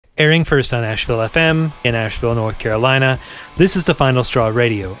Airing first on Asheville FM in Asheville, North Carolina, this is The Final Straw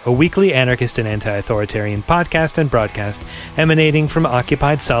Radio, a weekly anarchist and anti-authoritarian podcast and broadcast emanating from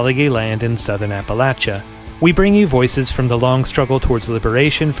occupied Saligi land in southern Appalachia. We bring you voices from the long struggle towards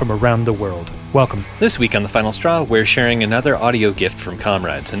liberation from around the world. Welcome. This week on The Final Straw, we're sharing another audio gift from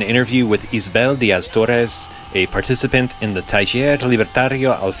Comrades, an interview with Isbel Diaz Torres, a participant in the Taller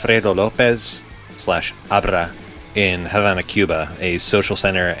Libertario Alfredo Lopez /ABRA in Havana, Cuba, a social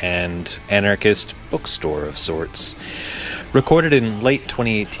center and anarchist bookstore of sorts. Recorded in late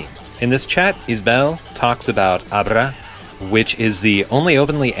 2018. In this chat, Isbel talks about ABRA, which is the only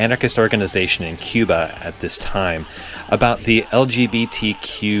openly anarchist organization in Cuba at this time, about the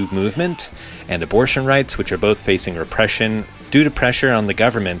LGBTQ movement and abortion rights, which are both facing repression due to pressure on the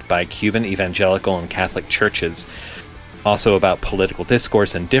government by Cuban Evangelical and Catholic churches. Also about political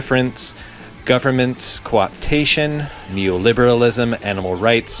discourse and difference, government co-optation, neoliberalism, animal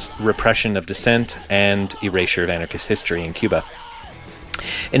rights, repression of dissent, and erasure of anarchist history in Cuba.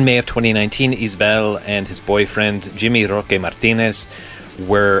 In May of 2019, Isbel and his boyfriend, Jimmy Roque Martinez,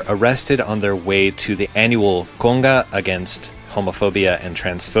 were arrested on their way to the annual Conga Against Homophobia and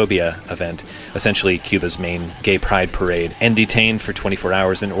Transphobia event, essentially Cuba's main gay pride parade, and detained for 24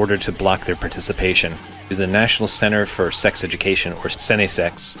 hours in order to block their participation. The National Center for Sex Education, or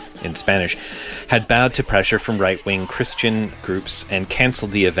CENESEX in Spanish, had bowed to pressure from right-wing Christian groups and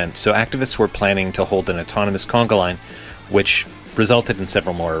canceled the event, so activists were planning to hold an autonomous conga line, which resulted in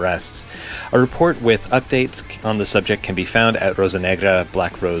several more arrests. A report with updates on the subject can be found at Rosa Negra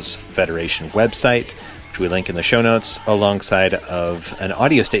Black Rose Federation website, which we link in the show notes, alongside of an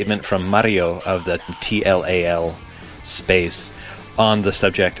audio statement from Mario of the TLAL space on the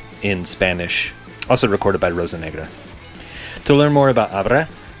subject in Spanish, also recorded by Rosa Negra. To learn more about ABRA,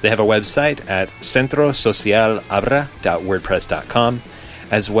 they have a website at centrosocialabra.wordpress.com,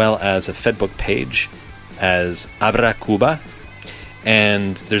 as well as a Fedbook page as ABRA Cuba,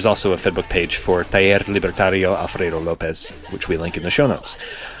 and there's also a Fedbook page for Taller Libertario Alfredo Lopez, which we link in the show notes.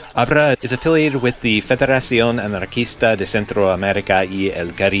 ABRA is affiliated with the Federación Anarquista de Centroamérica y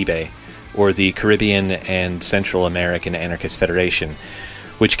el Caribe, or the Caribbean and Central American Anarchist Federation,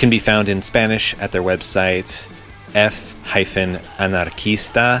 which can be found in Spanish at their website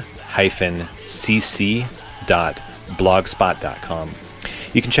f-anarquista-cc.blogspot.com.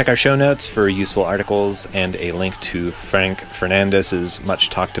 You can check our show notes for useful articles and a link to Frank Fernandez's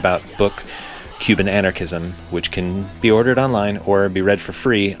much-talked-about book, Cuban Anarchism, which can be ordered online or be read for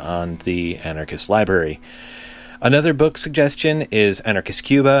free on the Anarchist Library. Another book suggestion is Anarchist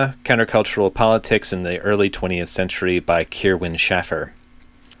Cuba, Countercultural Politics in the Early 20th Century by Kirwin Shaffer.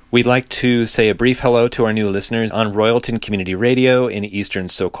 We'd like to say a brief hello to our new listeners on Royalton Community Radio in eastern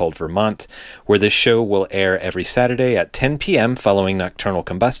so-called Vermont, where this show will air every Saturday at 10 p.m. following nocturnal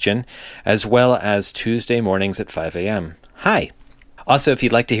combustion, as well as Tuesday mornings at 5 a.m. Hi! Also, if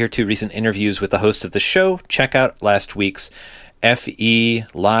you'd like to hear two recent interviews with the host of the show, check out last week's FE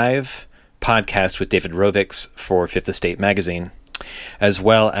Live podcast with David Rovics for Fifth Estate Magazine, as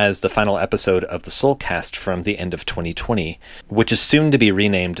well as the final episode of the Soulcast from the end of 2020, which is soon to be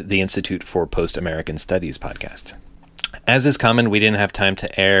renamed the Institute for Post-American Studies podcast. As is common, we didn't have time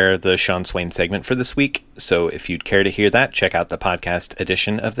to air the Sean Swain segment for this week, so if you'd care to hear that, check out the podcast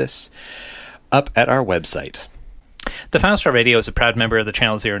edition of this up at our website. The Final Straw Radio is a proud member of the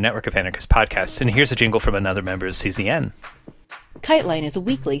Channel Zero network of anarchist podcasts, and here's a jingle from another member of CZN. KiteLine is a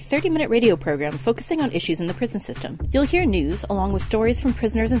weekly 30-minute radio program focusing on issues in the prison system. You'll hear news along with stories from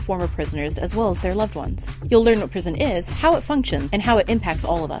prisoners and former prisoners as well as their loved ones. You'll learn what prison is, how it functions, and how it impacts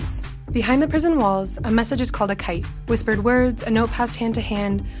all of us. Behind the prison walls, a message is called a kite. Whispered words, a note passed hand to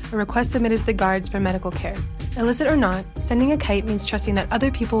hand, a request submitted to the guards for medical care. Illicit or not, sending a kite means trusting that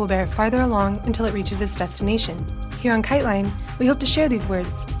other people will bear it farther along until it reaches its destination. Here on KiteLine, we hope to share these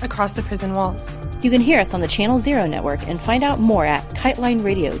words across the prison walls. You can hear us on the Channel Zero network and find out more at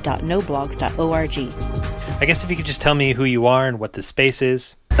kitelineradio.noblogs.org. I guess if you could just tell me who you are and what this space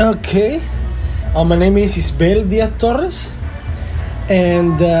is. Okay. My name is Isbel Diaz Torres,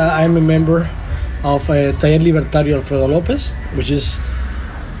 and I'm a member of Taller Libertario Alfredo Lopez, which is,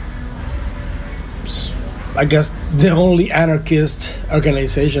 I guess, the only anarchist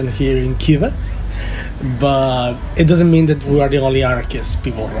organization here in Cuba. But it doesn't mean that we are the only anarchist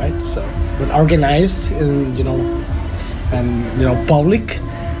people, right? So, but organized and public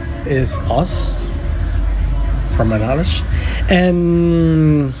is us, from my knowledge,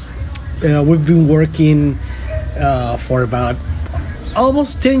 and we've been working for about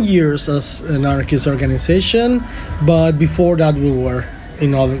almost 10 years as an anarchist organization. But before that, we were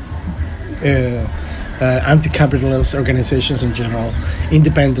in other anti-capitalist organizations in general,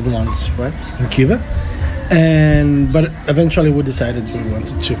 independent ones, right, in Cuba. But eventually we decided we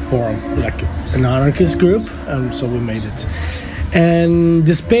wanted to form like an anarchist group, and so we made it. And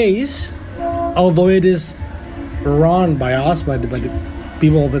the space, although it is run by us, by the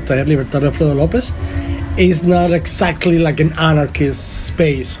people of the Taller Libertario Alfredo Lopez, is not exactly like an anarchist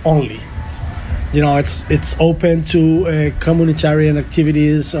space only. You know, it's open to communitarian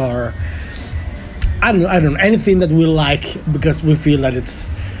activities, or I don't know, anything that we like, because we feel that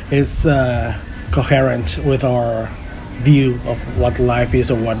it's coherent with our view of what life is,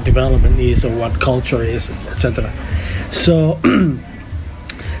 or what development is, or what culture is, etc. So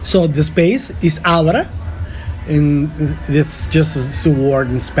the space is ABRA, and it's just a word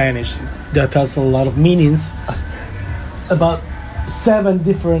in Spanish that has a lot of meanings, about 7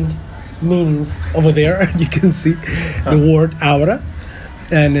 different meanings over there. You can see the word ABRA,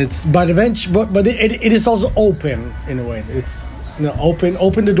 and it's but it is also open in a way. It's, you know,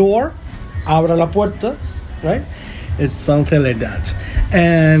 open the door, abra la puerta, right? It's something like that.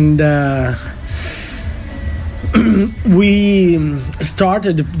 And we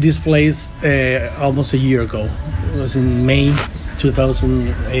started this place almost a year ago. It was in May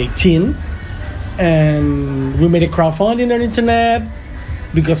 2018, and we made a crowdfunding on internet,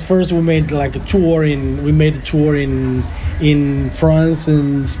 because first we made like a tour in France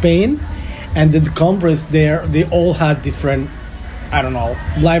and Spain, and then the comrades there, they all had different, I don't know,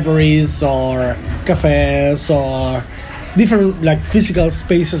 libraries or cafes or different like physical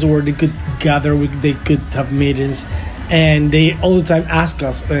spaces where they could gather, they could have meetings, and they all the time ask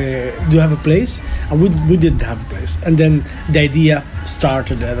us, do you have a place? And we didn't have a place. And then the idea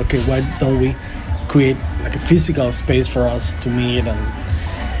started that, okay, why don't we create like a physical space for us to meet,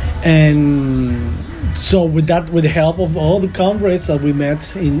 and so with that, with the help of all the comrades that we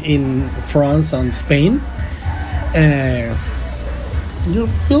met in France and Spain, you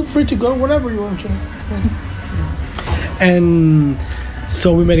feel free to go whenever you want to. And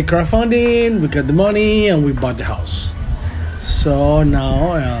so we made a crowdfunding, we got the money, and we bought the house. So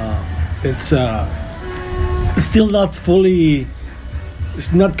now it's still not fully,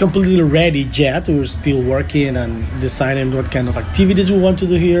 it's not completely ready yet. We're still working and deciding what kind of activities we want to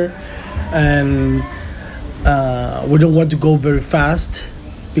do here, and we don't want to go very fast,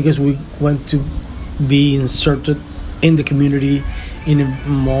 because we want to be inserted in the community in a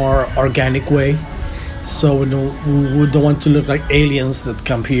more organic way. So we don't want to look like aliens that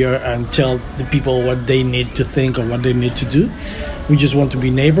come here and tell the people what they need to think or what they need to do. We just want to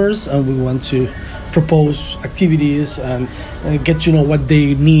be neighbors, and we want to propose activities and get to know what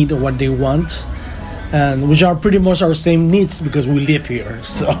they need or what they want, and which are pretty much our same needs, because we live here.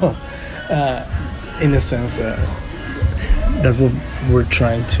 So in a sense, that's what we're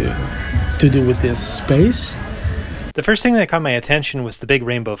trying to do with this space. The first thing that caught my attention was the big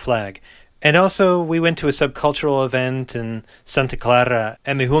rainbow flag. And also, we went to a subcultural event in Santa Clara,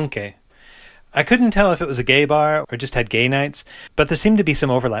 Emejunque. I couldn't tell if it was a gay bar or just had gay nights, but there seemed to be some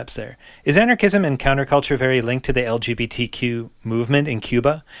overlaps there. Is anarchism and counterculture very linked to the LGBTQ movement in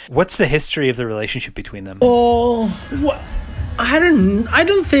Cuba? What's the history of the relationship between them? Oh, well, I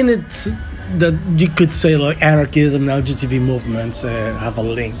don't think it's that you could say like anarchism and LGBT movements have a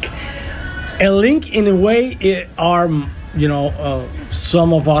link. A link in a way are, you know,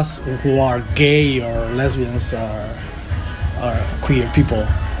 some of us who are gay or lesbians are queer people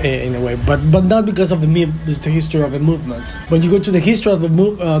in a way, but not because of the history of the movements. When you go to the history of the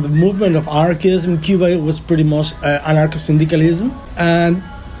movement of anarchism in Cuba, it was pretty much anarcho-syndicalism, and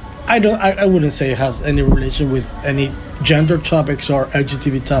I wouldn't say it has any relation with any gender topics or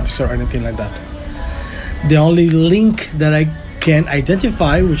LGBT topics or anything like that. The only link that I can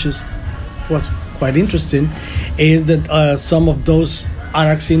identify, which was quite interesting, is that some of those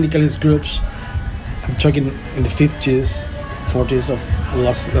anarcho-syndicalist groups, I'm talking in the 50s, 40s of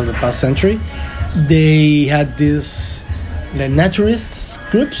the past century, they had these naturalists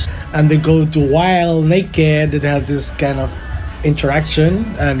groups, and they go to wild, naked, they had this kind of interaction,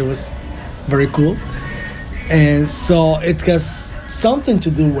 and it was very cool. And so it has something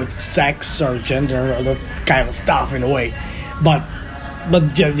to do with sex or gender or that kind of stuff in a way, but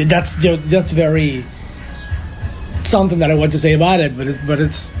that's very something that I want to say about it, but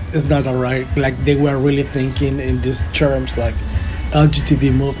it's not alright. Like, they were really thinking in these terms, like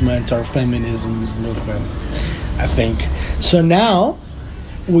LGBT movement or feminism movement, I think. So now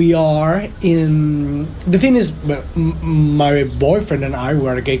we are in, the thing is, my boyfriend and I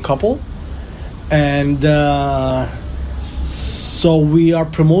were a gay couple, and so we are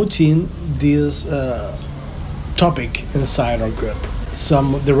promoting this topic inside our group.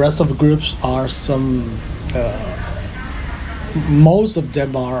 the rest of the groups are most of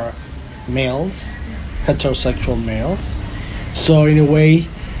them are males, heterosexual males. So in a way,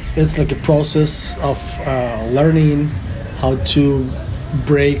 it's like a process of learning how to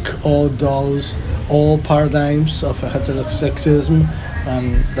break all paradigms of heterosexism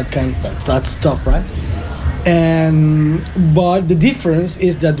and that stuff, right? But the difference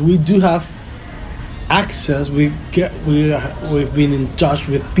is that we do have access. We've been in touch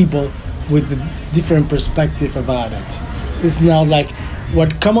with people with a different perspective about it. It's not like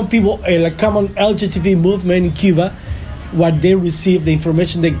what common LGBT movement in Cuba, what they receive, the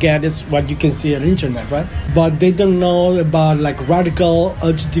information they get is what you can see on the internet, right? But they don't know about like radical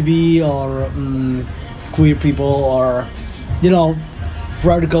LGBT or queer people or,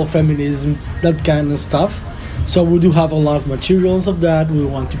 radical feminism, that kind of stuff. So we do have a lot of materials of that. We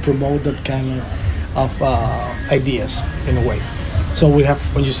want to promote that kind of ideas in a way. So we have,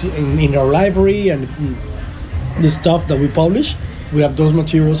 when you see in our library and the stuff that we publish, we have those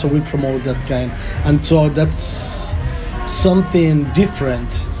materials, so we promote that kind. And so that's something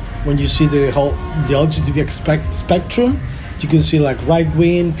different when you see the LGBT spectrum. You can see like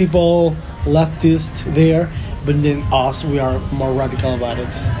right-wing people, leftist there, but then us, we are more radical about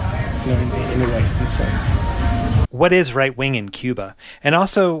it, in a way, in a sense. What is right-wing in Cuba? And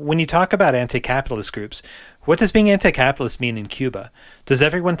also, when you talk about anti-capitalist groups, what does being anti-capitalist mean in Cuba? Does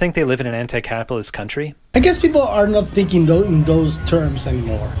everyone think they live in an anti-capitalist country? I guess people are not thinking in those terms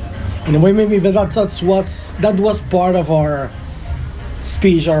anymore. In a way, maybe that was part of our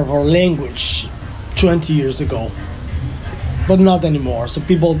speech or of our language 20 years ago, but not anymore. So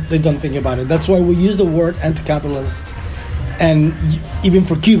people, they don't think about it. That's why we use the word anti-capitalist, and even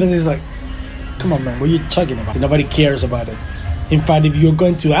for Cubans, it's like, come on, man, what are you talking about? Nobody cares about it. In fact, if you're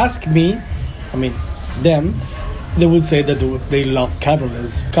going to ask me, them, they would say that they love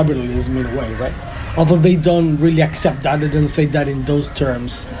capitalism in a way, right? Although they don't really accept that, they don't say that in those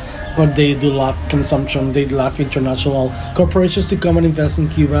terms, but they do love consumption, they love international corporations to come and invest in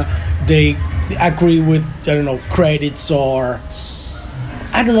Cuba, they agree with, credits or,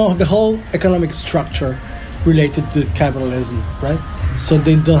 the whole economic structure related to capitalism, right? So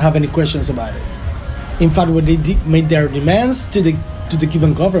they don't have any questions about it. In fact, when they made their demands to the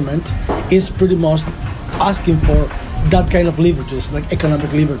Cuban government is pretty much asking for that kind of liberties, like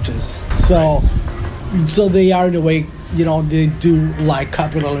economic liberties. So they are in a way, they do like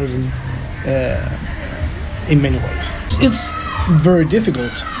capitalism in many ways. It's very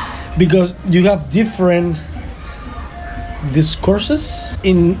difficult because you have different discourses.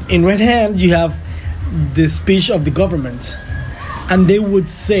 In one hand, you have the speech of the government, and they would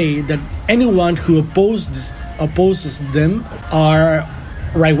say that anyone who opposes them are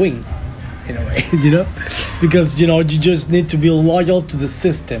right-wing in a way, because you just need to be loyal to the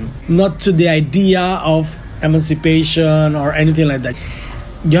system, not to the idea of emancipation or anything like that.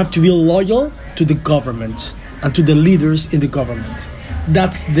 You have to be loyal to the government and to the leaders in the government.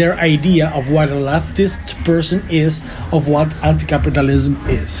 That's their idea of what a leftist person is, of what anti-capitalism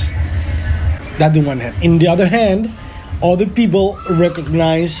is. That's the one hand. In the other hand, other people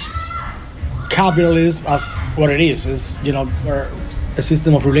recognize capitalism as what it is or a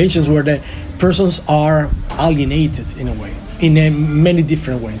system of relations where the persons are alienated in a way, in many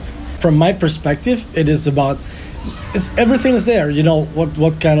different ways. From my perspective, it is about, everything is there.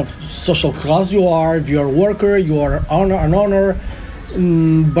 What kind of social class you are. If you're a worker, you are an honor,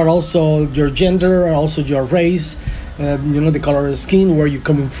 but also your gender, also your race, the color of skin, where you're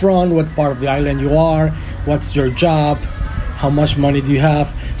coming from, what part of the island you are, what's your job, how much money do you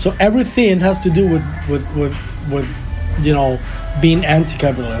have. So everything has to do with being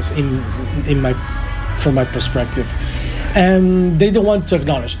anti-capitalist from my perspective, and they don't want to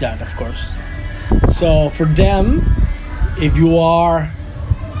acknowledge that, of course. So for them, if you are,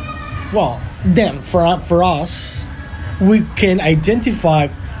 for us, we can identify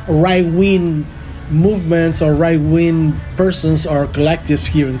right-wing movements or right-wing persons or collectives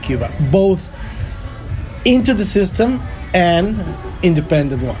here in Cuba, both into the system and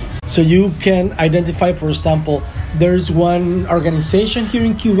independent ones. So you can identify, for example, there's one organization here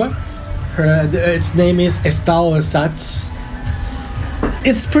in Cuba. Its name is Estado de Sats.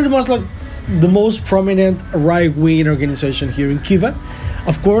 It's pretty much like the most prominent right-wing organization here in Cuba.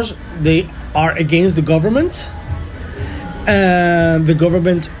 Of course, they are against the government, and the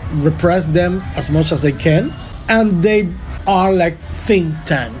government repress them as much as they can, and they are like think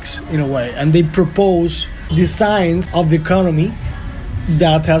tanks in a way, and they propose designs of the economy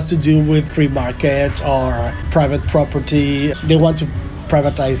that has to do with free markets or private property. They want to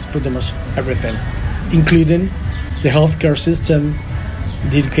privatize pretty much everything, including the healthcare system,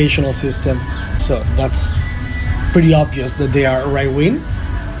 the educational system. So that's pretty obvious that they are right-wing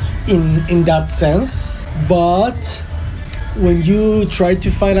in that sense. But when you try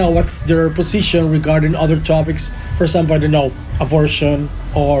to find out what's their position regarding other topics, for example, I don't know, abortion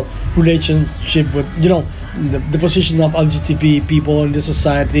or relationship with, the position of LGBT people in the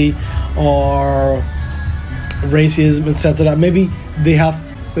society or racism, etc., maybe they have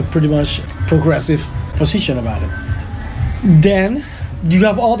a pretty much progressive position about it. Then you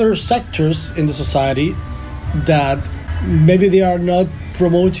have other sectors in the society that maybe they are not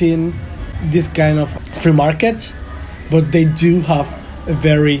promoting this kind of free market, but they do have a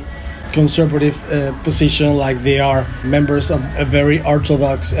very conservative position, like they are members of a very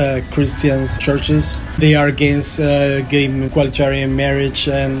orthodox Christian churches. They are against gay egalitarian marriage,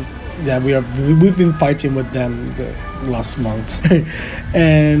 and we've been fighting with them the last months.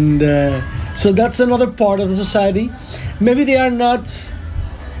 And so that's another part of the society. Maybe they are not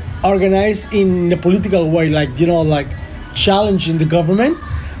organized in a political way, like challenging the government,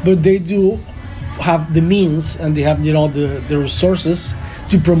 but they do have the means and they have the resources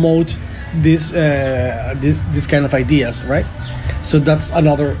to promote this kind of ideas, right? So that's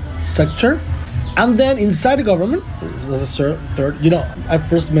another sector. And then inside the government, as a third, I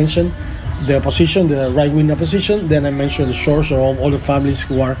first mentioned the opposition, the right-wing opposition. Then I mentioned the church, or all the families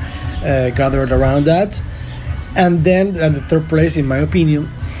who are gathered around that. And then at the third place, in my opinion,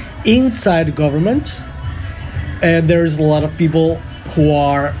 inside the government, there is a lot of people who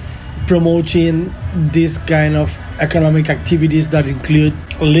are promoting this kind of economic activities that include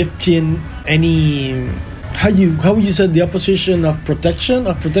lifting any how would you say the opposition of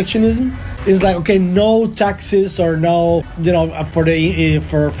protectionism. It's like, okay, no taxes or no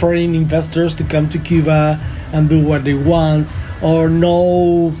for foreign investors to come to Cuba and do what they want, or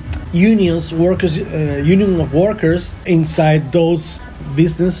no union of workers inside those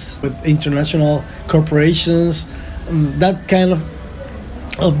business with international corporations. That kind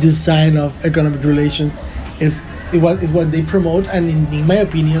of design of economic relation is what they promote, and in my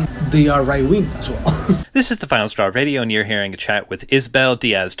opinion, they are right-wing as well. This is the Final Straw Radio, and you're hearing a chat with Isbel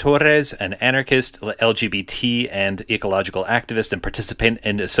Diaz Torres, an anarchist, LGBT, and ecological activist and participant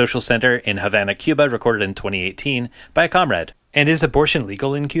in a social center in Havana, Cuba, recorded in 2018 by a comrade. And is abortion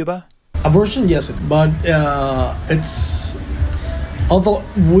legal in Cuba? Abortion, yes, but it's... Although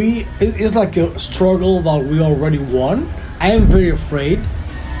it's like a struggle that we already won, I am very afraid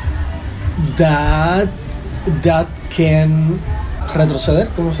that can retroceder,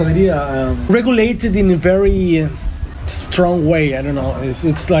 ¿cómo se diría? Regulated in a very strong way. I don't know.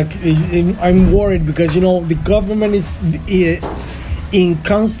 It's like I'm worried because the government is in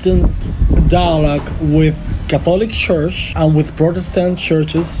constant dialogue with Catholic Church and with Protestant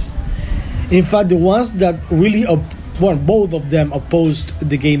churches. In fact, the ones that really both of them opposed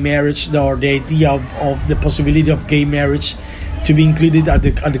the gay marriage, or the idea of the possibility of gay marriage to be included at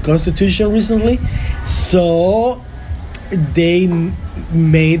the Constitution recently. So they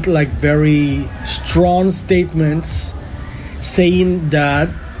made like very strong statements saying that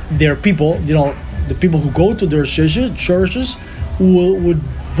their people, the people who go to their churches would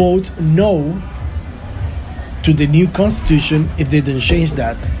vote no to the new Constitution if they didn't change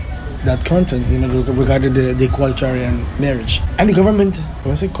that content, regarding the egalitarian marriage. And the government,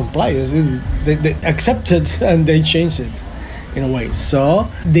 complies. They accepted and they changed it in a way. So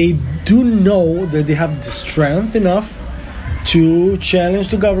they do know that they have the strength enough to challenge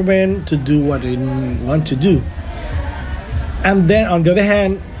the government to do what they want to do. And then on the other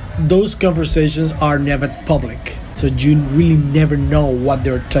hand, those conversations are never public. So you really never know what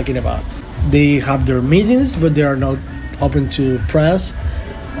they're talking about. They have their meetings, but they are not open to press.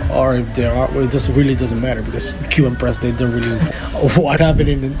 Or if there are, it really doesn't matter, because Cuban press, they don't really know what happened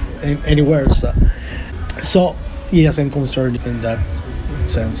in anywhere. So yes, I'm concerned in that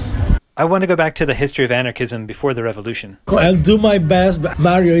sense. I want to go back to the history of anarchism before the revolution. I'll do my best, but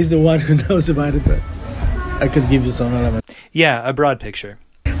Mario is the one who knows about it. I could give you some elements. Yeah, a broad picture.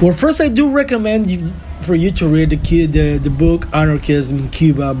 Well, first I do recommend for you to read the book Anarchism in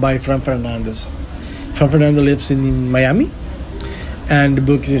Cuba by Frank Fernandez. Frank Fernandez lives in Miami. And the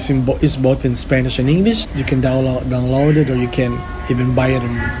book is both in Spanish and English. You can download it, or you can even buy it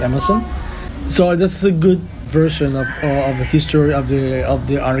on Amazon. So this is a good version of the history of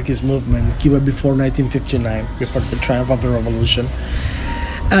the anarchist movement in Cuba before 1959, before the triumph of the revolution.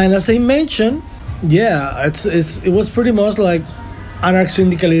 And as I mentioned, it was pretty much like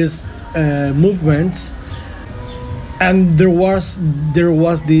anarcho-syndicalist movements. And there was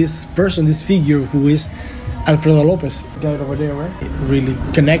this person, this figure who is Alfredo Lopez, guy over there, right? Really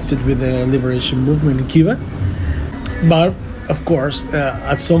connected with the liberation movement in Cuba. But of course,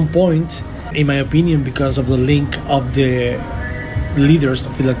 at some point, in my opinion, because of the link of the leaders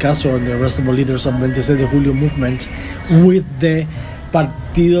of Fidel Castro and the rest of the leaders of 26 de Julio movement with the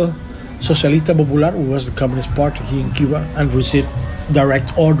Partido Socialista Popular, who was the Communist Party here in Cuba, and received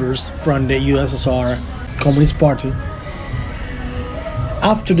direct orders from the USSR Communist Party.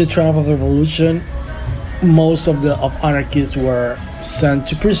 After the triumph of the revolution, most of anarchists were sent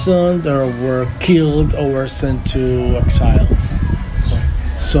to prison or were killed or were sent to exile.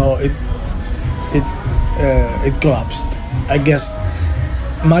 So it collapsed. I guess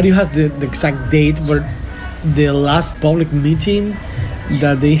Mario has the exact date, but the last public meeting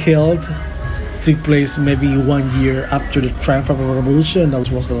that they held took place maybe 1 year after the triumph of the revolution. That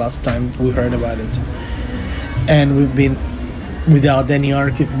was the last time we heard about it. And we've been without any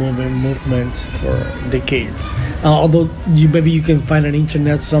anarchist movement for decades. Although maybe you can find on the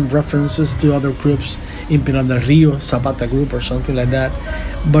internet some references to other groups in Pinar del Rio, Zapata group or something like that.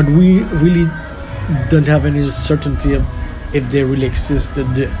 But we really don't have any certainty of if they really existed.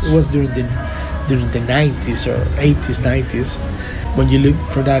 It was during the 90s or 80s, 90s when you look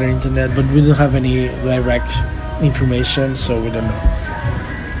for that on the internet, but we don't have any direct information, so we don't know.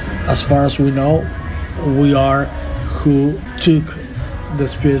 As far as we know, we are who took the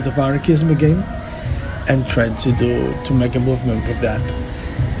spirit of anarchism again and tried to make a movement with that.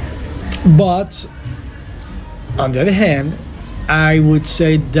 But on the other hand, I would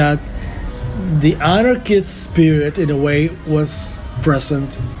say that the anarchist spirit in a way was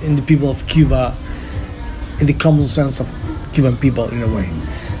present in the people of Cuba, in the common sense of Cuban people in a way.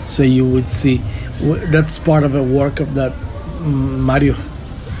 So you would see that's part of a work of that Mario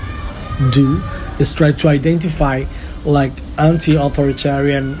do, is try to identify like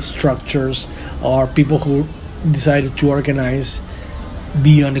anti-authoritarian structures or people who decided to organize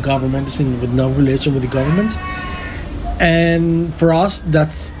beyond the government, with no relation with the government. And for us,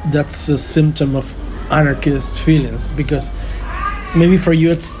 that's a symptom of anarchist feelings, because maybe for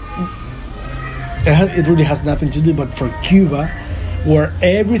you it really has nothing to do, but for Cuba, where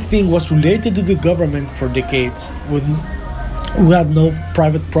everything was related to the government for decades, we had no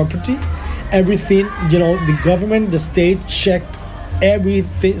private property. Everything, the government, the state checked every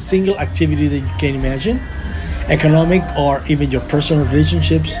single activity that you can imagine, economic or even your personal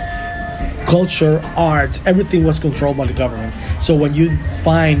relationships, culture, art, everything was controlled by the government. So when you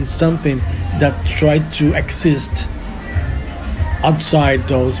find something that tried to exist outside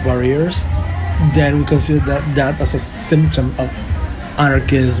those barriers, then we consider that as a symptom of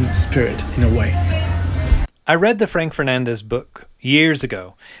anarchism spirit in a way. I read the Frank Fernandez book years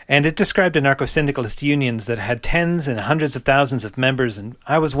ago, and it described anarcho-syndicalist unions that had tens and hundreds of thousands of members, and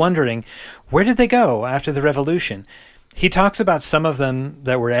I was wondering, where did they go after the revolution? He talks about some of them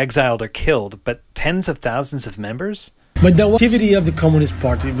that were exiled or killed, but tens of thousands of members? But the activity of the Communist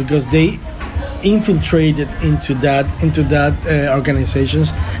Party, because they infiltrated into that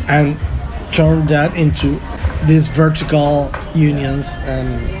organizations and turned that into these vertical unions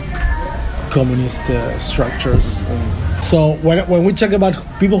and communist structures. So when we talk about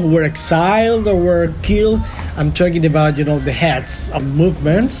people who were exiled or were killed, I'm talking about the heads of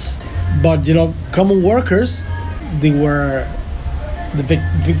movements, but common workers, they were the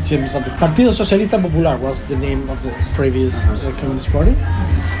victims of the Partido Socialista Popular was the name of the previous Communist Party.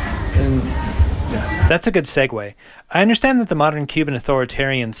 And yeah. That's a good segue. I understand that the modern Cuban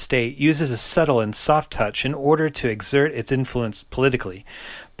authoritarian state uses a subtle and soft touch in order to exert its influence politically.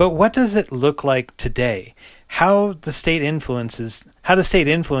 But what does it look like today? How the state influences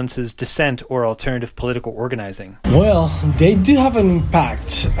dissent or alternative political organizing? Well, they do have an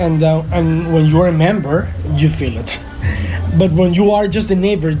impact, and when you're a member, you feel it. But when you are just a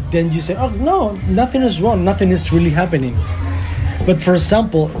neighbor, then you say, "Oh no, nothing is wrong. Nothing is really happening." But for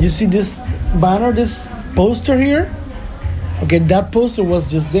example, you see this banner, this poster here? Okay, that poster was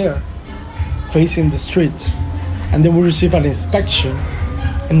just there, facing the street. And then we receive an inspection,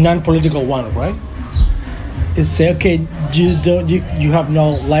 a non-political one, right? It say, okay, you have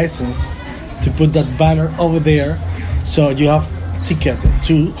no license to put that banner over there, so you have ticket,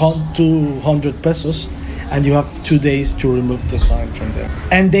 200 pesos, and you have 2 days to remove the sign from there.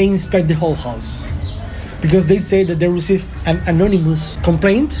 And they inspect the whole house, because they say that they received an anonymous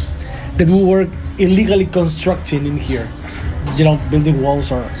complaint that we were illegally constructing in here, building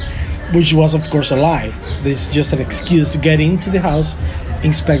walls, which was of course a lie. This is just an excuse to get into the house,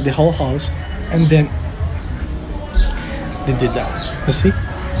 inspect the whole house, and then they did that. You see?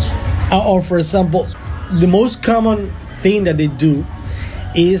 Or for example, the most common thing that they do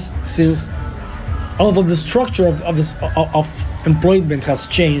is, since although the structure of employment has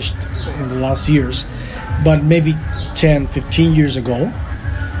changed in the last years, but maybe 10, 15 years ago,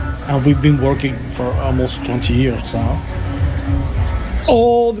 and we've been working for almost 20 years now,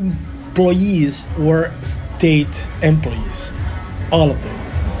 all the employees were state employees, all of them.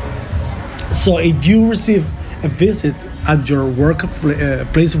 So if you receive a visit at your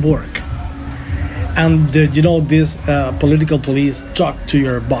place of work, and this political police talk to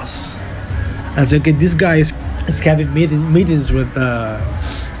your boss and say, okay, this guy is having meetings with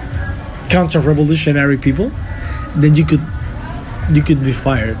counter-revolutionary people, then you could be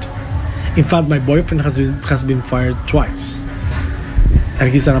fired. In fact, my boyfriend has been fired twice, and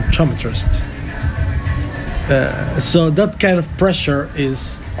he's an optometrist. So that kind of pressure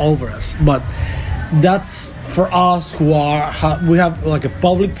is over us. But that's for us who we have like a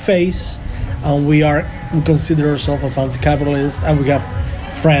public face, and we consider ourselves as anti-capitalists, and we have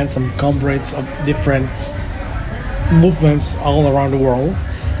friends and comrades of different movements all around the world.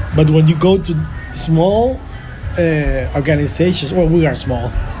 But when you go to small organizations, well, we are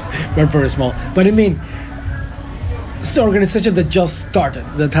small, we're very small, but I mean, it's an organization that just started,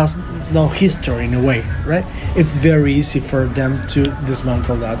 that has no history in a way, right? It's very easy for them to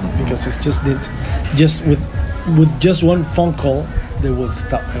dismantle that, because it's just with just one phone call, they will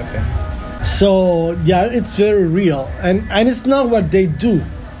stop anything. So yeah, it's very real, and it's not what they do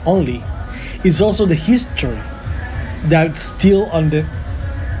only, it's also the history that's still on the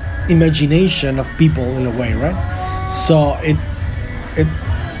imagination of people in a way, right? So it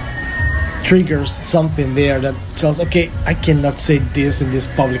triggers something there that tells, okay, I cannot say this in this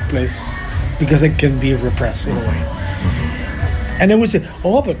public place because I can be repressed in a way. And then we say,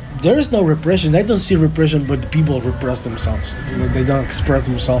 oh, but there is no repression. I don't see repression, but the people repress themselves. They don't express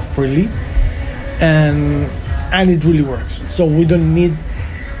themselves freely, and it really works. So we don't need.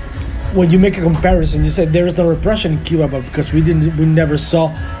 When you make a comparison, you said there is no repression in Cuba, but because we never saw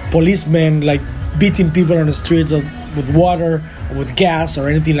policemen like beating people on the streets with water or with gas or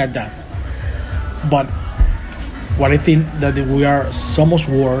anything like that. But what I think that we are so much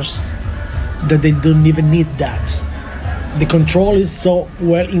worse that they don't even need that. The control is so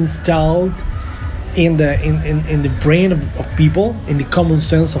well installed in the brain of people, in the common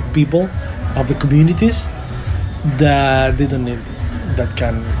sense of people, of the communities, that they don't need that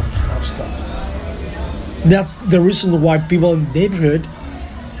kind of stuff. That's the reason why people in the neighborhood,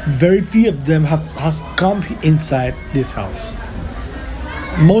 very few of them has come inside this house.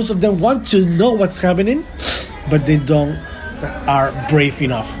 Most of them want to know what's happening, but they are brave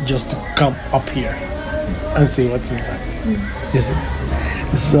enough just to come up here and see what's inside. You see?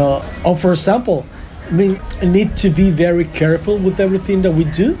 So, for example, we need to be very careful with everything that we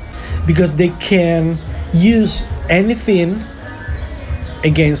do, because they can use anything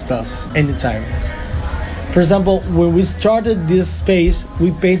against us anytime. For example, when we started this space,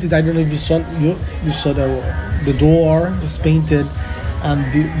 we painted. I don't know if you saw the door is painted, and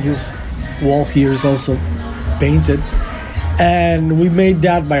this wall here is also painted, and we made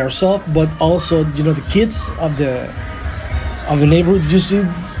that by ourselves. But also, the kids of the neighborhood.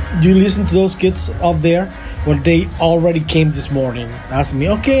 You listen to those kids out there. Well, they already came this morning, asked me,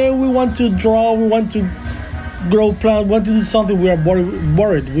 okay, we want to draw, we want to grow plants, we want to do something. We are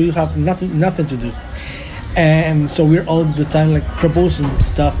bored. We have nothing to do. And so we're all the time like proposing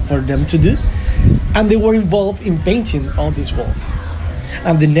stuff for them to do. And they were involved in painting all these walls.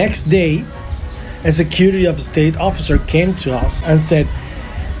 And the next day, a security of state officer came to us and said,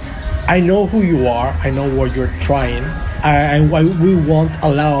 I know who you are, I know what you're trying, and we won't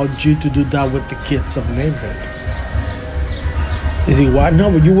allow you to do that with the kids of the neighborhood. You see, what? No,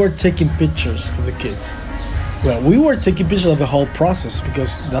 but you were taking pictures of the kids. Well, we were taking pictures of the whole process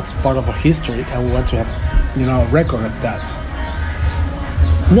because that's part of our history, and we want to have, a record of that.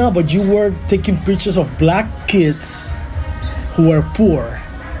 No, but you were taking pictures of black kids who were poor.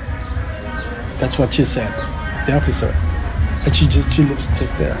 That's what she said, the officer, and she lives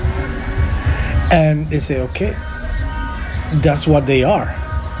just there. And they say, okay, that's what they are,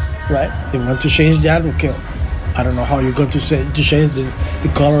 right? If you want to change that, okay. I don't know how you're going to change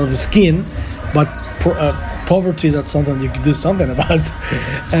the color of the skin, but poverty, that's something you can do something about.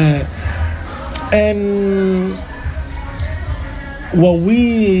 And what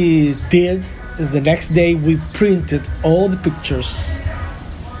we did is the next day we printed all the pictures,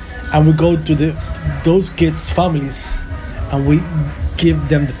 and we go to those kids' families, and we give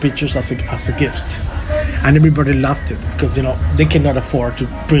them the pictures as a gift. And everybody loved it because they cannot afford to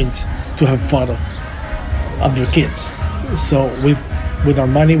print to have a photo of their kids. So with our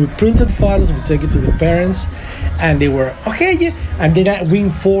money, we printed photos, we take it to the parents, and they were okay. Yeah. And then we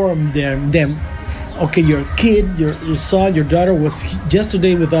informed them, okay, your kid, your son, your daughter was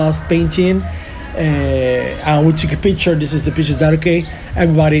yesterday with us painting, and we took a picture. This is the picture. Is that okay?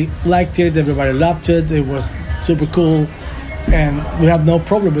 Everybody liked it. Everybody loved it. It was super cool, and we had no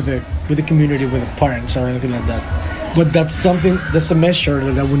problem with the community, with the parents or anything like that. But that's a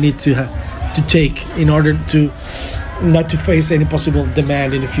measure that we need to take in order to not to face any possible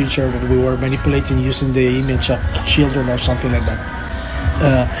demand in the future that we were manipulating using the image of children or something like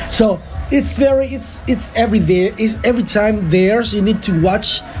that. So it's every day. It's every time there. So you need to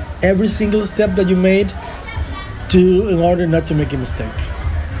watch every single step that you made in order not to make a mistake.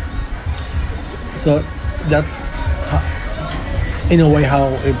 So that's in a way how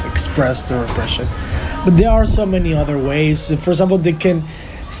it expressed the repression. But there are so many other ways. For example, they can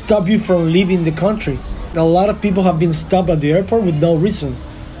stop you from leaving the country. A lot of people have been stopped at the airport with no reason.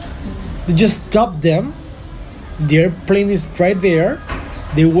 They just stop them. The airplane is right there.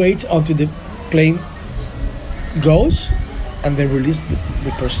 They wait until the plane goes, and then release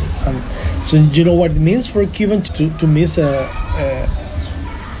the person. And so you know what it means for a Cuban to miss a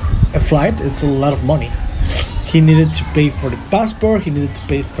flight? It's a lot of money. He needed to pay for the passport. He needed to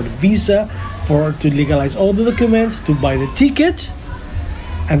pay for the visa, to legalize all the documents, to buy the ticket,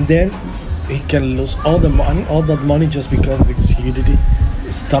 and then he can lose all that money just because the security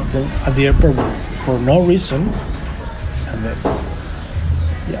stopped them at the airport for no reason. And then,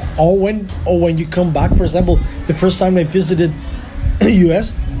 or when you come back, for example, the first time I visited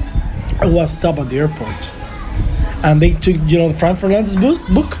U.S., I was stopped at the airport, and they took the Frank Fernandez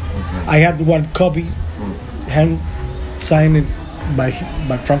book. I had one copy, hand signed by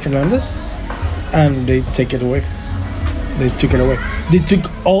Frank Fernandez, and they took it away. They took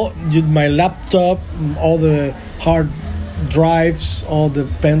all my laptop, all the hard drives, all the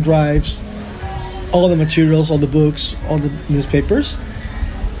pen drives, all the materials, all the books, all the newspapers.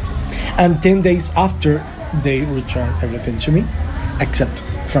 And 10 days after, they returned everything to me, except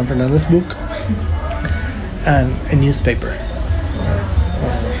Frank Fernandez's book and a newspaper.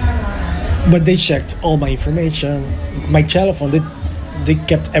 But they checked all my information, my telephone. They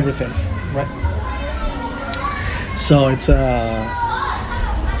kept everything, right? So it's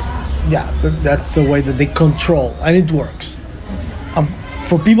that's the way that they control, and it works.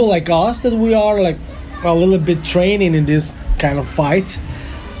 For people like us, that we are like a little bit training in this kind of fight,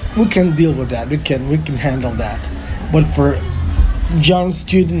 we can deal with that. We can handle that. But for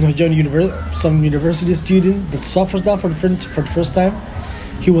some university student that suffers that for the first time,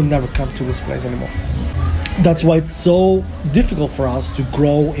 he will never come to this place anymore. That's why it's so difficult for us to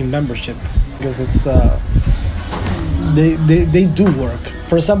grow in membership, because it's they do work.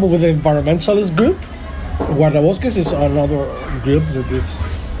 For example, with the environmentalist group, Guardabosques is another group that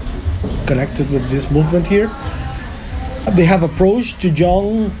is connected with this movement here. They have approached to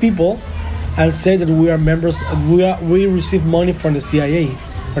young people and said that we are members. We receive money from the CIA,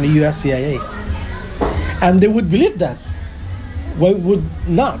 from the U.S. CIA, and they would believe that. Why would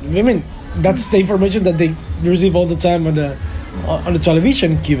not? I mean, that's the information that they receive all the time on the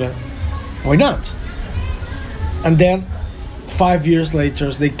television in Cuba. Why not? And then 5 years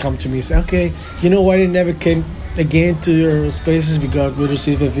later, they come to me and say, okay, you know why they never came again to your spaces? Because we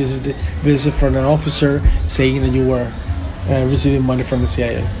received a visit from an officer saying that you were receiving money from the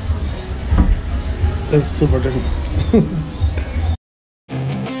CIA. That's super difficult.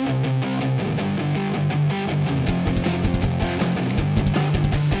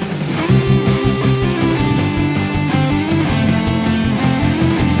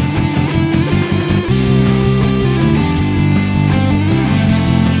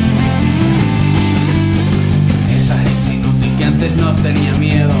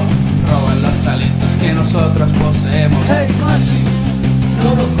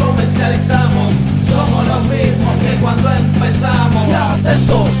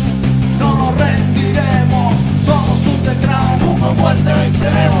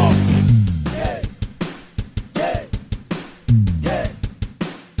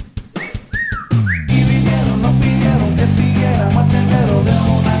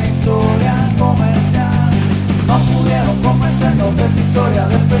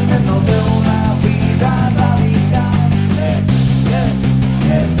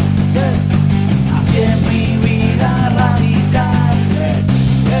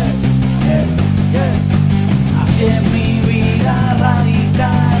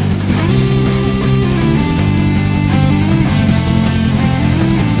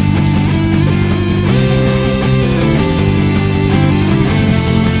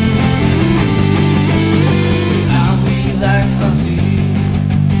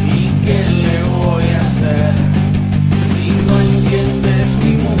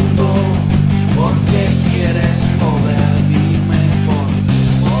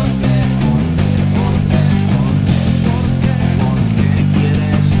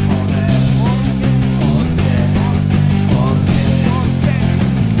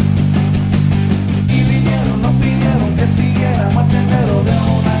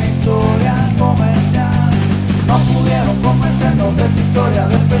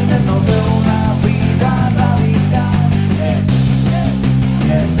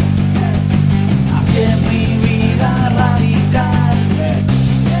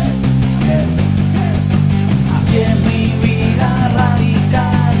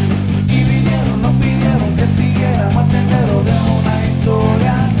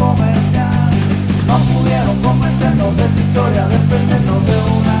 no pudieron convencernos de esta historia, desprendernos de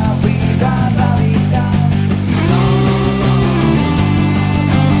una vida radical. No,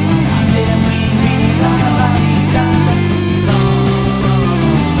 así es mi vida radical. No,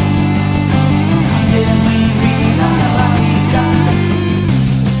 así es mi vida radical.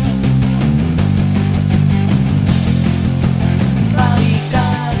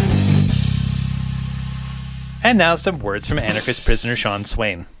 Radical. And now some words from anarchist prisoner Sean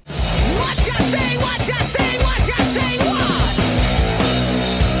Swain. What you say, what you say, what you say, what?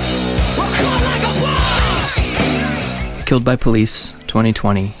 We're caught like a ball! Killed by Police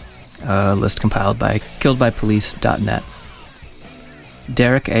 2020, a list compiled by killedbypolice.net.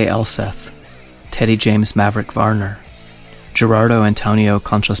 Derek A. Elseth, Teddy James Maverick Varner, Gerardo Antonio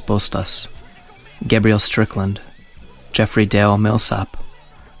Conchas Bostas, Gabriel Strickland, Jeffrey Dale Millsap,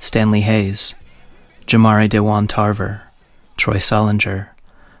 Stanley Hayes, Jamari Dewan Tarver, Troy Solinger,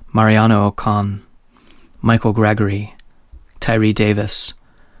 Mariano Ocon, Michael Gregory, Tyree Davis,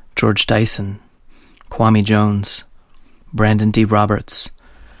 George Dyson, Kwame Jones, Brandon D. Roberts,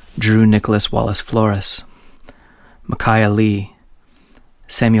 Drew Nicholas Wallace Flores, Micaiah Lee,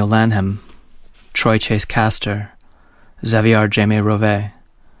 Samuel Lanham, Troy Chase Castor, Xavier Jaime Rove,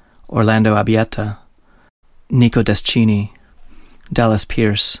 Orlando Abieta, Nico Deschini, Dallas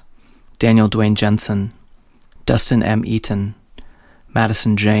Pierce, Daniel Dwayne Jensen, Dustin M. Eaton,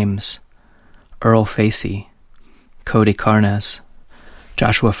 Madison James, Earl Facey, Cody Carnes,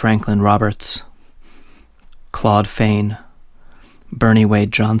 Joshua Franklin Roberts, Claude Fain, Bernie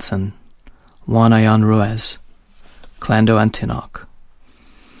Wade Johnson, Juan Ayan Ruiz, Clando Antinoch,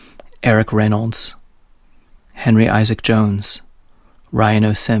 Eric Reynolds, Henry Isaac Jones, Ryan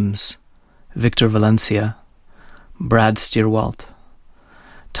O. Sims, Victor Valencia, Brad Stierwalt,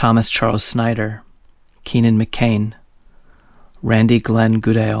 Thomas Charles Snyder, Keenan McCain, Randy Glenn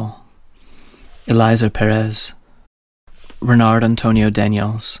Goodale, Eliza Perez, Renard Antonio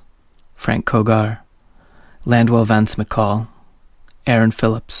Daniels, Frank Kogar, Landwell Vance McCall, Aaron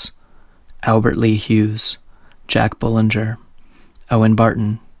Phillips, Albert Lee Hughes, Jack Bullinger, Owen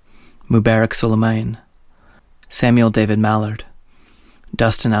Barton, Mubarak Suleiman, Samuel David Mallard,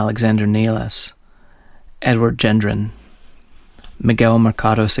 Dustin Alexander Nieles, Edward Gendron, Miguel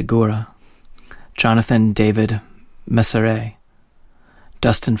Mercado Segura, Jonathan David Messere,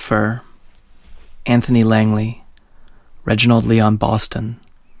 Dustin Furr, Anthony Langley, Reginald Leon Boston,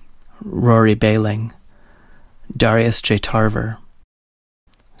 Rory Bailing, Darius J. Tarver,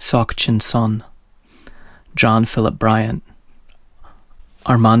 Sok Chin Son, John Philip Bryant,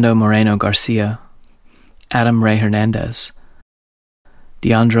 Armando Moreno Garcia, Adam Ray Hernandez,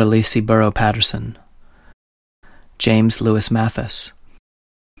 Deandra Lacey Burrow Patterson, James Lewis Mathis,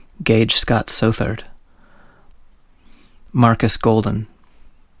 Gage Scott Sothard, Marcus Golden,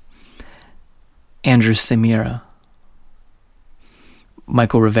 Andrew Semira,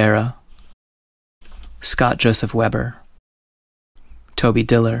 Michael Rivera, Scott Joseph Weber, Toby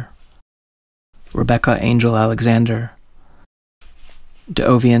Diller, Rebecca Angel Alexander,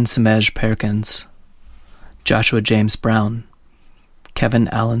 Deovian Semej Perkins, Joshua James Brown, Kevin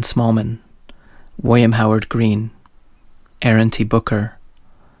Allen Smallman, William Howard Green, Aaron T. Booker,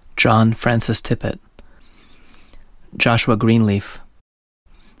 John Francis Tippett, Joshua Greenleaf,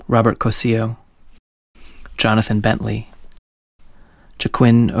 Robert Cosio, Jonathan Bentley,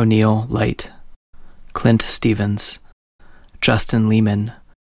 Jaquin O'Neill Light, Clint Stevens, Justin Lehman,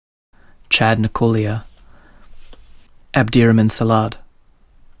 Chad Nicolia, Abdirahman Salad,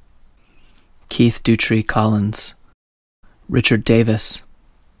 Keith Dutry Collins, Richard Davis.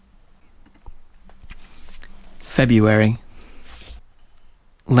 February,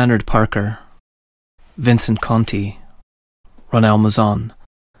 Leonard Parker, Vincent Conti, Ronel Mazon,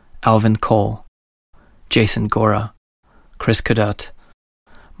 Alvin Cole, Jason Gora, Chris Cadet,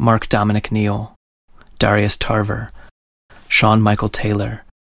 Mark Dominic Neal, Darius Tarver, Sean Michael Taylor,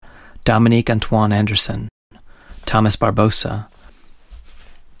 Dominique Antoine Anderson, Thomas Barbosa,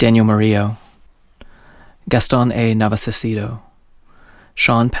 Daniel Murillo, Gaston A. Navasesido,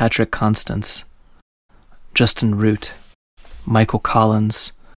 Sean Patrick Constance, Justin Root, Michael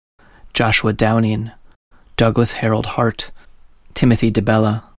Collins, Joshua Downing, Douglas Harold Hart, Timothy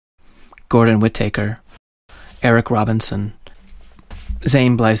DeBella, Gordon Whittaker, Eric Robinson,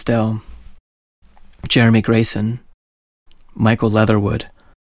 Zane Blaisdell, Jeremy Grayson, Michael Leatherwood,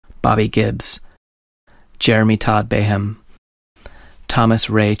 Bobby Gibbs, Jeremy Todd Bayham, Thomas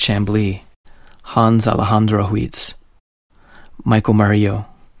Ray Chambly, Hans Alejandro Huitz, Michael Murillo,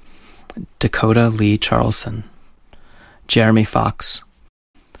 Dakota Lee Charlson, Jeremy Fox,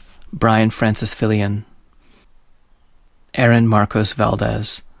 Brian Francis Fillion, Aaron Marcos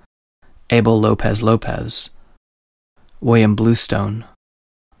Valdez, Abel Lopez Lopez, William Bluestone,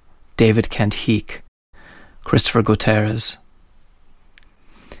 David Kent Heek, Christopher Gutierrez,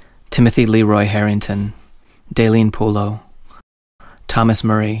 Timothy Leroy Harrington, Daleen Polo, Thomas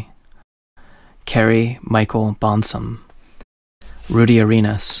Murray, Kerry Michael Bonsom, Rudy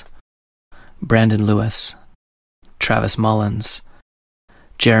Arenas, Brandon Lewis, Travis Mullins,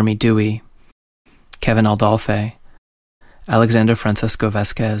 Jeremy Dewey, Kevin Aldolfe, Alexander Francisco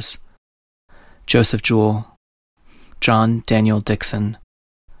Vasquez, Joseph Jewell, John Daniel Dixon,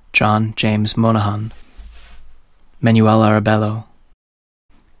 John James Monahan, Manuel Arabello,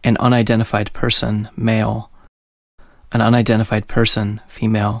 an unidentified person, male, an unidentified person,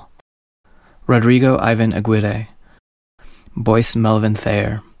 female, Rodrigo Ivan Aguirre, Boyce Melvin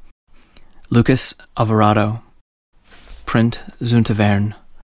Thayer, Lucas Alvarado, Print Zuntavern,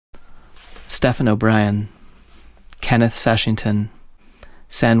 Stephen O'Brien, Kenneth Sashington,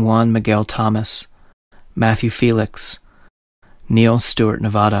 San Juan Miguel Thomas, Matthew Felix, Neil Stewart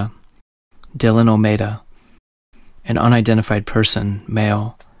Nevada, Dylan Almeida, an unidentified person,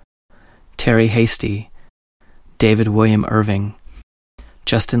 male, Terry Hasty, David William Irving,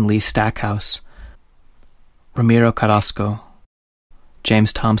 Justin Lee Stackhouse, Ramiro Carrasco,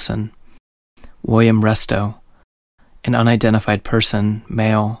 James Thompson, William Resto, an unidentified person,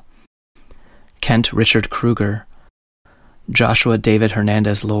 male, Kent Richard Kruger, Joshua David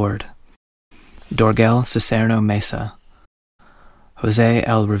Hernandez Lord, Dorgel Cicerno Mesa, Jose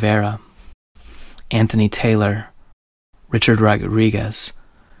L. Rivera, Anthony Taylor, Richard Rodriguez,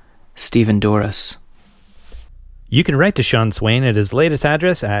 Stephen Doris. You can write to Sean Swain at his latest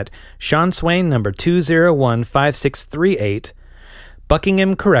address at Sean Swain, number 2015638,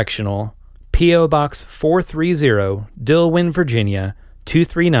 Buckingham Correctional, P.O. Box 430, Dillwyn, Virginia,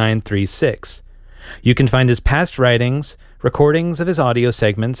 23936. You can find his past writings, recordings of his audio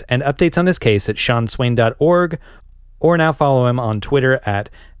segments, and updates on his case at seanswain.org, or now follow him on Twitter at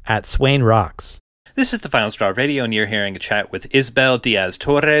 @SwainRocks. This is the Final Straw Radio, and you're hearing a chat with Isbel Diaz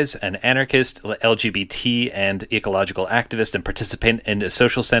Torres, an anarchist, LGBT, and ecological activist and participant in a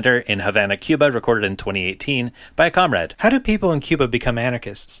social center in Havana, Cuba, recorded in 2018 by a comrade. How do people in Cuba become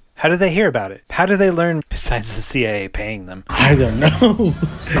anarchists? How do they hear about it? How do they learn besides the CIA paying them? I don't know.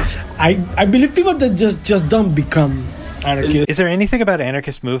 I believe people that just don't become anarchists. Is there anything about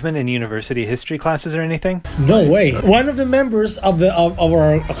anarchist movement in university history classes or anything? No way. One of the members of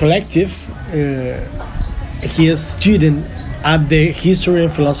our collective, he is a student at the History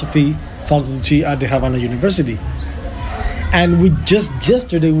and Philosophy faculty at the Havana University, and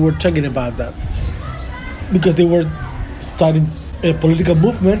yesterday we were talking about that because they were studying political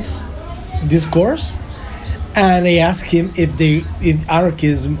movements, discourse, and I asked him if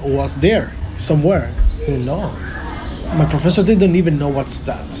anarchism was there somewhere. No. My professors, they don't even know what's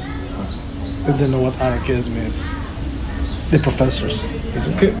that. They don't know what anarchism is. The professors.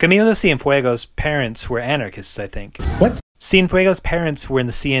 Camilo Cienfuegos' parents were anarchists, I think. What? Cienfuegos' parents were in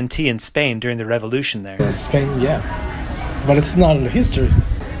the CNT in Spain during the revolution there. In Spain, yeah. But it's not in the history.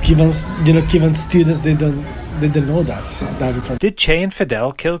 Cuban students, they don't know that information. Did Che and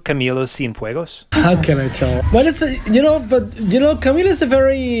Fidel kill Camilo Cienfuegos? How can I tell? But Camilo is a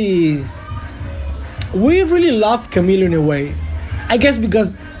very... We really love Camilo in a way. I guess because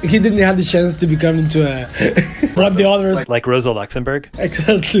he didn't have the chance to become into one of the others. Like Rosa Luxemburg?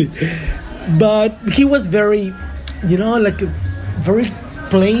 Exactly. But he was very, like a very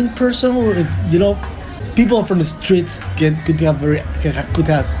plain person. People from the streets could have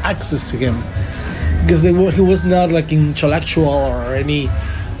access to him. Because he was not like intellectual or any...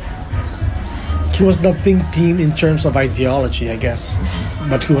 He was not thinking in terms of ideology, I guess.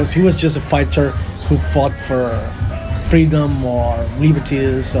 But he was just a fighter who fought for freedom or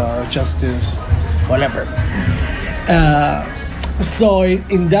liberties or justice, whatever. So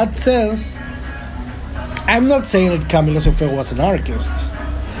in that sense, I'm not saying that Camilo Cienfuegos was an anarchist,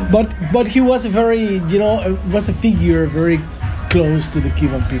 but he was a very, was a figure very close to the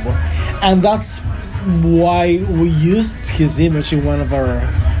Cuban people, and that's why we used his image in one of our.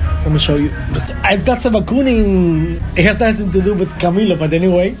 Let me show you. That's a bacooning. It has nothing to do with Camilo, but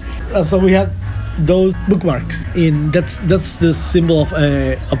anyway. So we had those bookmarks. That's the symbol of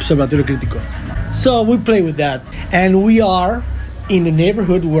Observatorio Crítico. So we play with that, and we are in the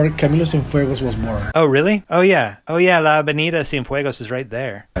neighborhood where Camilo Cienfuegos was born. Oh, really? Oh, yeah. La Avenida Cienfuegos is right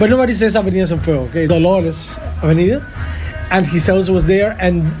there. But nobody says Avenida Cienfuegos, okay? Dolores Avenida. And his house was there,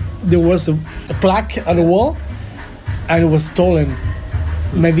 and there was a plaque on the wall, and it was stolen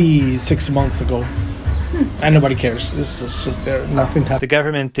maybe 6 months ago. And nobody cares. It's just there. Nothing happened. The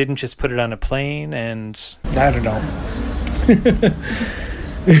government didn't just put it on a plane and... I don't know.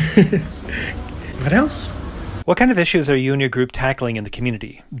 What else? What kind of issues are you and your group tackling in the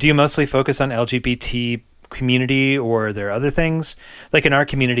community? Do you mostly focus on LGBT community, or are there other things? Like in our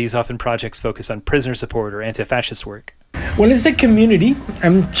communities, often projects focus on prisoner support or anti-fascist work. When it's a community,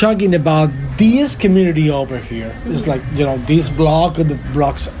 I'm talking about this community over here. It's like, this block or the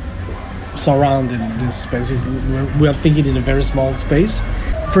blocks surrounding this space. We are thinking in a very small space.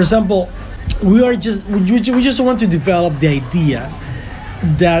 For example, we just want to develop the idea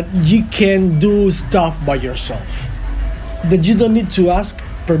that you can do stuff by yourself, that you don't need to ask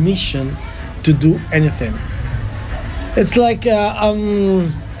permission to do anything. It's like we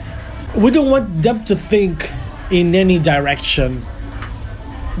don't want them to think in any direction,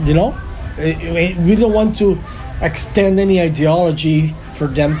 we don't want to extend any ideology for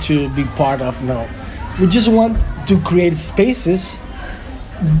them to be part of. No, we just want to create spaces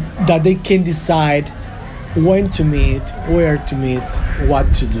that they can decide when to meet, where to meet,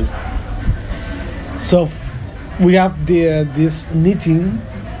 what to do. So we have this knitting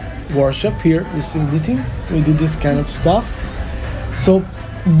workshop here. You see knitting? We do this kind of stuff. So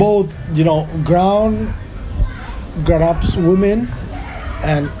both, grown-ups, women,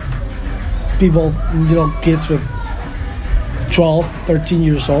 and people, kids with 12, 13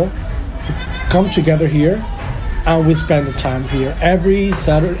 years old, come together here, and we spend the time here every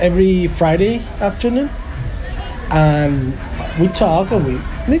Friday afternoon, and we talk and we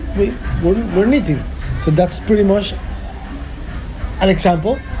knit. We're knitting. So that's pretty much an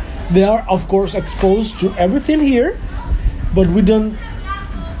example. They are, of course, exposed to everything here, but we don't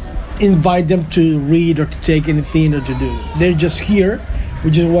invite them to read or to take anything or to do. They're just here.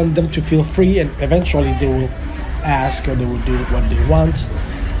 We just want them to feel free, and eventually they will ask or they will do what they want.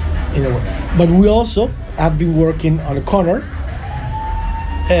 But we also have been working on a corner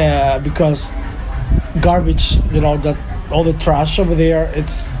because garbage, that all the trash over there,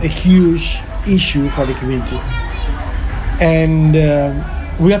 it's a huge issue for the community. And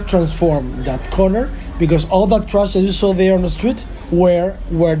we have transformed that corner because all that trash that you saw there on the street where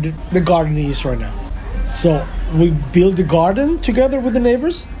the garden is right now. So we built the garden together with the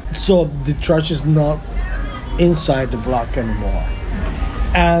neighbors, so the trash is not inside the block anymore.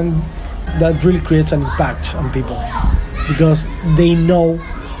 And that really creates an impact on people because they know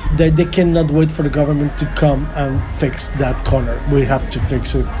that they cannot wait for the government to come and fix that corner. We have to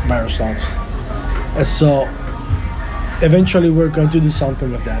fix it by ourselves. And so eventually we're going to do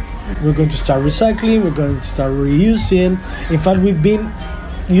something with that. We're going to start recycling, we're going to start reusing. In fact, we've been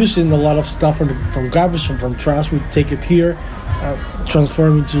using a lot of stuff from garbage and from trash. We take it here,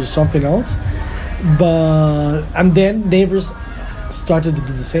 transform it into something else. And then neighbors started to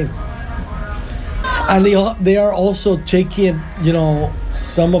do the same. And they are also taking,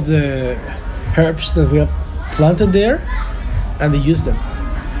 some of the herbs that we have planted there, and they use them.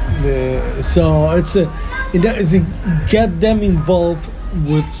 So it's a get them involved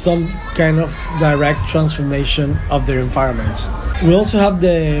with some kind of direct transformation of their environment. We also have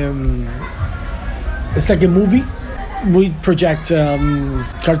it's like a movie. We project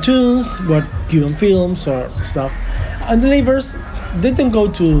cartoons, but Cuban films or stuff. And the neighbors, they don't go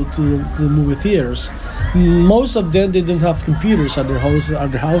to the movie theaters. Most of them, they don't have computers at their houses.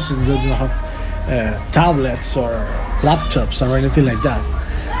 They don't have tablets or laptops or anything like that.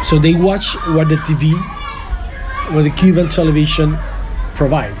 So they watch what the Cuban television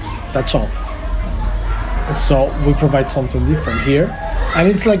provides. That's all. So we provide something different here, and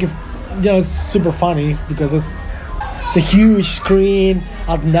it's like, it's super funny because it's a huge screen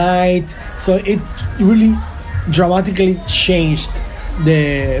at night. So it really dramatically changed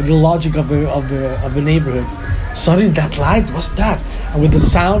the logic of the neighborhood. Suddenly that light, what's that? And with the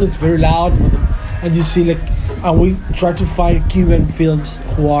sound, it's very loud, and you see and we try to find Cuban films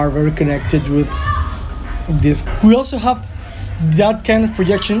who are very connected with this. We also have that kind of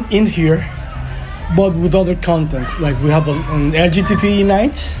projection in here, but with other contents. Like we have an LGBT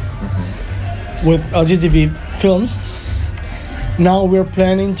night with LGBT films. Now we're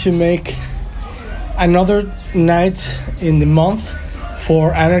planning to make another night in the month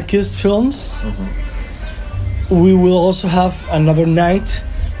for anarchist films. We will also have another night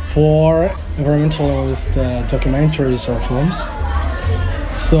for environmentalist documentaries or films.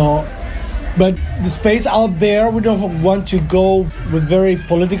 So, but the space out there, we don't want to go with very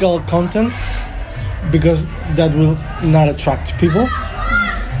political contents because that will not attract people.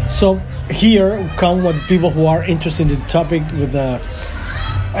 So here come with people who are interested in the topic, with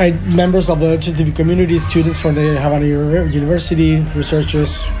members of the LGBT community, students from the Havana University,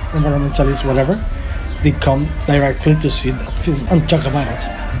 researchers, environmentalists, whatever. They come directly to see that film and talk about it.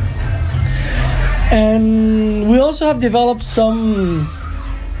 And we also have developed some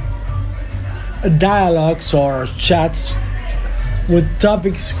dialogues or chats with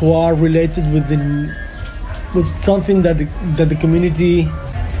topics who are related with something that the community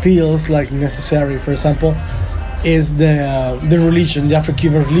feels like necessary. For example, is the religion, the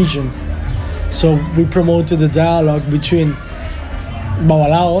Afro-Cuban religion. So we promoted the dialogue between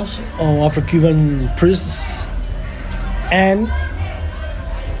babalaos or Afro-Cuban priests and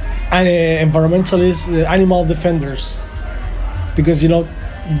environmentalists, animal defenders, because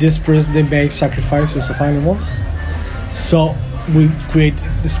these priests, they make sacrifices of animals. So we create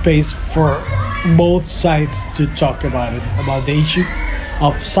the space for both sides to talk about it, about the issue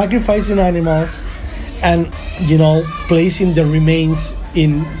of sacrificing animals and placing the remains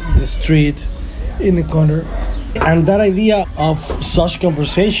in the street, in the corner. And that idea of such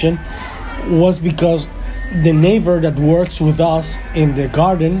conversation was because the neighbor that works with us in the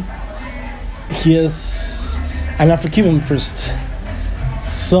garden, he is an Afro-Cuban priest.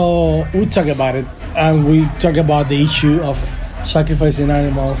 So we talk about it, and we talk about the issue of sacrificing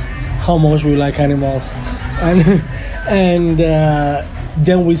animals, how much we like animals, and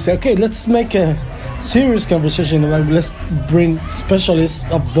then we say, okay, let's make a serious conversation. Let's bring specialists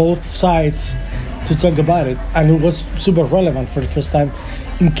of both sides to talk about it. And it was super relevant for the first time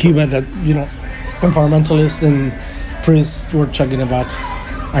in Cuba that environmentalists and priests were talking about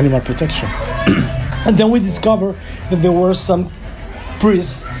animal protection. And then we discovered that there were some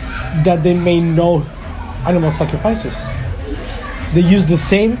priests that they may know animal sacrifices. They do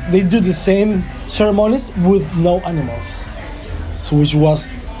the same ceremonies with no animals. So which was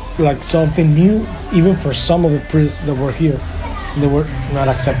like something new even for some of the priests that were here. They were not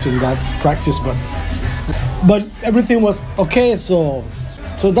accepting that practice, but everything was okay. So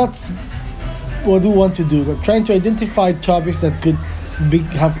that's what we want to do. We're trying to identify topics that could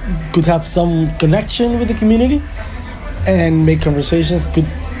have some connection with the community and make conversations.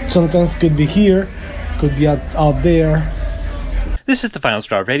 Sometimes could be here, could be out there. This is the Final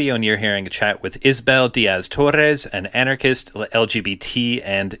Straw Radio, and you're hearing a chat with Isbel Diaz Torres, an anarchist, LGBT,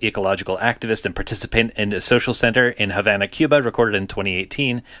 and ecological activist and participant in a social center in Havana, Cuba, recorded in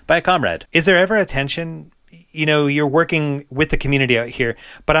 2018 by a comrade. Is there ever a tension? You're working with the community out here,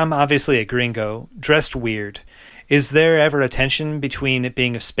 but I'm obviously a gringo, dressed weird. Is there ever a tension between it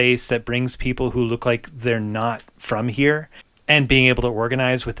being a space that brings people who look like they're not from here and being able to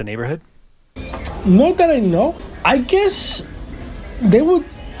organize with the neighborhood? Not that I know. I guess they would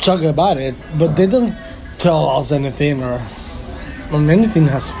talk about it, but they don't tell us anything or nothing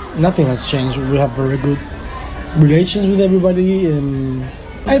has changed. We have very good relations with everybody, and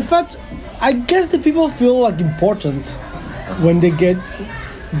in fact, I guess the people feel like important when they get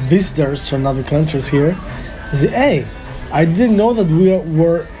visitors from other countries here. They say, hey, I didn't know that we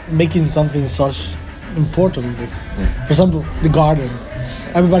were making something such important. For example, the garden.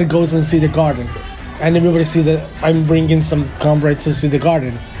 Everybody goes and see the garden. And everybody see that I'm bringing some comrades to see the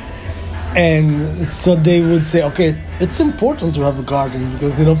garden. And so they would say, okay, it's important to have a garden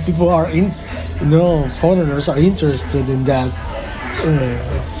because, people are foreigners are interested in that.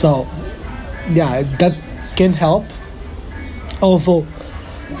 So, yeah, that can help. Although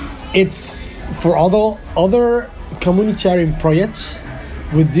it's for other communitarian projects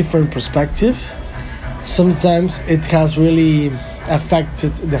with different perspective, sometimes it has really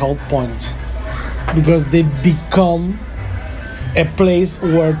affected the whole point, because they become a place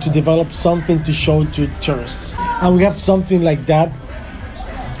where to develop something to show to tourists. And we have something like that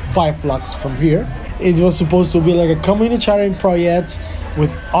 5 blocks from here. It was supposed to be like a communitarian project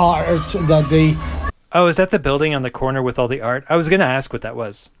with art that they... Oh, is that the building on the corner with all the art? I was going to ask what that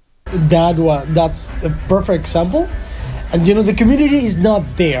was. That's a perfect example. And the community is not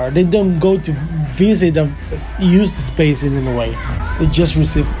there. They don't go to visit and use the space in a way. They just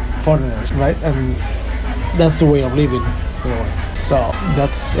receive foreigners, right? And that's the way of living, So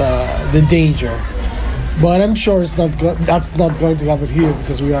that's the danger. But I'm sure that's not going to happen here,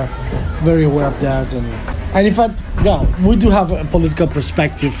 because we are very aware of that. And in fact, yeah, we do have a political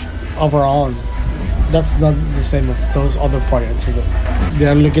perspective of our own. That's not the same with those other projects. They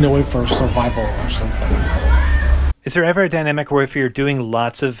are looking away for survival or something. Is there ever a dynamic where if you're doing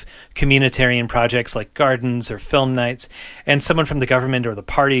lots of communitarian projects like gardens or film nights, and someone from the government or the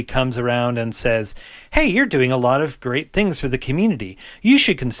party comes around and says, hey, you're doing a lot of great things for the community. You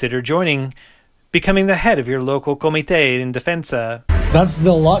should consider becoming the head of your local comité in defensa.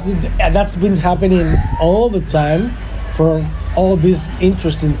 That's been happening all the time for all these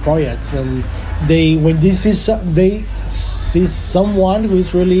interesting projects. And when they see someone who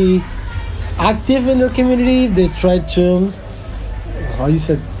is really active in their community, they try to,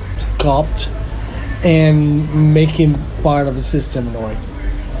 co-opt and make him part of the system in a way.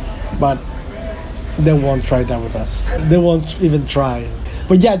 But they won't try that with us. They won't even try.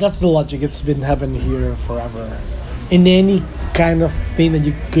 But yeah, that's the logic. It's been happening here forever. In any kind of thing that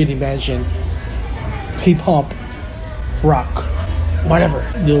you could imagine, hip-hop, rock, whatever,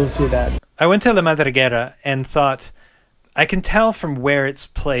 you'll see that. I went to La Madriguera and thought, I can tell from where it's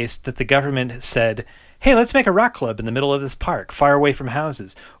placed that the government said, hey, let's make a rock club in the middle of this park, far away from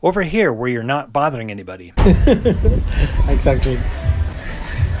houses, over here where you're not bothering anybody. Exactly.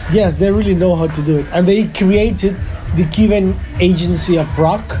 Yes, they really know how to do it. And they created the Cuban Agency of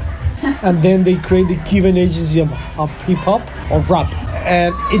Rock, and then they created the Cuban Agency of hip-hop, of rap.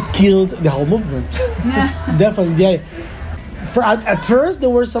 And it killed the whole movement. Definitely, yeah. At first, there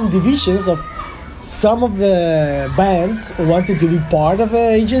were some divisions of some of the bands wanted to be part of the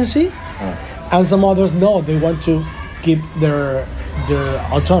agency, and some others, no, they want to keep their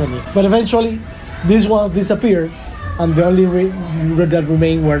autonomy. But eventually, these ones disappeared, and the only that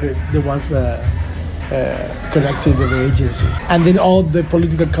remained were the ones connected with the agency. And then all the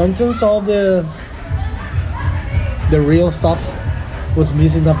political contents, all the real stuff was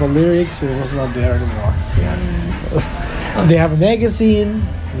missing up the lyrics. It was not there anymore. Yeah. They have a magazine,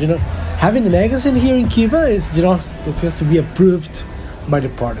 you know. Having a magazine here in Cuba is, you know, it has to be approved by the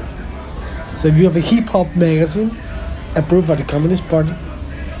party. So if you have a hip-hop magazine approved by the Communist Party,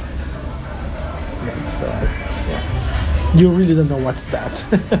 you really don't know what's that.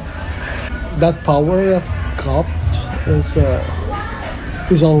 That power of copt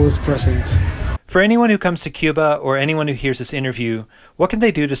is always present. For anyone who comes to Cuba or anyone who hears this interview, what can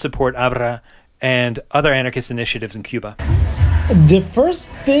they do to support ABRA and other anarchist initiatives in Cuba? The first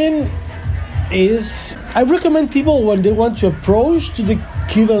thing is, I recommend people, when they want to approach to the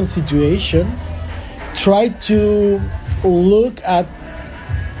Cuban situation, try to look at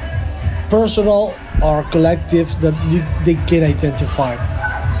personal or collectives that they can identify.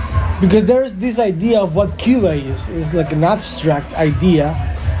 Because there's this idea of what Cuba is. It's like an abstract idea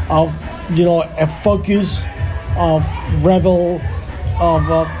of, you know, a focus of rebel,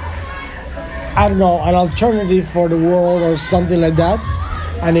 of I don't know, an alternative for the world or something like that,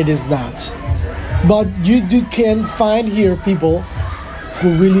 and it is not. But you can find here people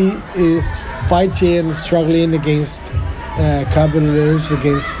who really is fighting, struggling against capitalism,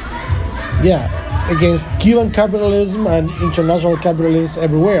 against Cuban capitalism and international capitalism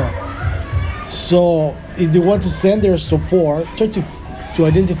everywhere. So if they want to send their support, try to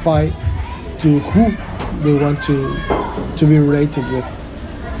identify to who they want to be related with.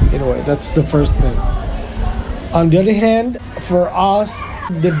 In a way, that's the first thing. On the other hand, for us,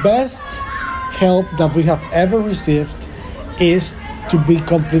 the best help that we have ever received is to be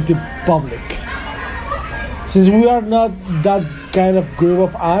completely public. Since we are not that kind of group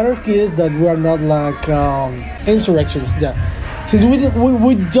of anarchists, that we are not like insurrectionists, since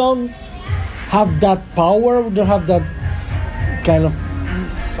we don't have that power, we don't have that kind of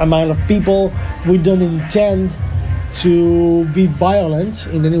amount of people, we don't intend to be violent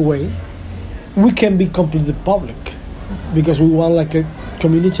in any way, we can be completely public, because we want like a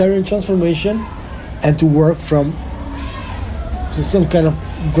communitarian transformation and to work from some kind of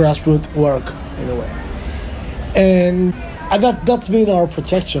grassroots work in a way. And that's been our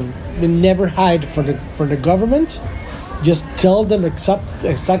protection. We never hide from the government. Just tell them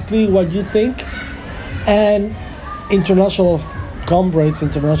exactly what you think. And international comrades,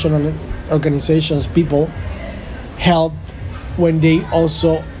 international organizations, people helped when they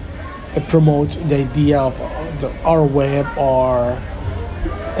also promote the idea of our web or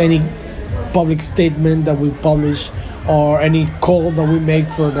any public statement that we publish or any call that we make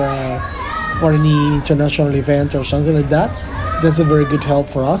for any international event or something like that. That's a very good help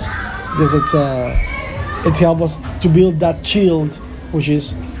for us, because it helps us to build that shield, which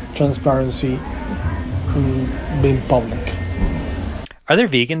is transparency and being public. Are there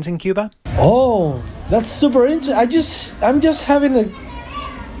vegans in Cuba? Oh, that's super interesting. I'm just having a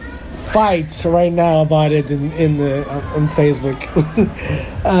fight right now about it on Facebook.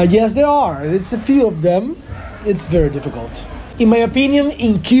 Yes, there are. There's a few of them. It's very difficult. In my opinion,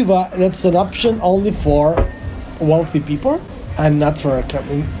 in Cuba, that's an option only for wealthy people and not for.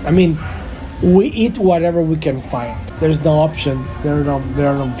 I mean, we eat whatever we can find. There's no option. There are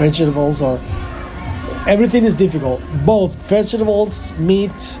no vegetables, or everything is difficult. Both vegetables,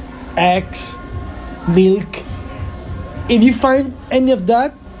 meat, eggs, milk. If you find any of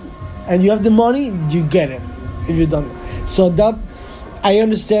that and you have the money, you get it. If you don't, so that I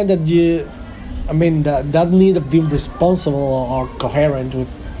understand that that need of being responsible or coherent with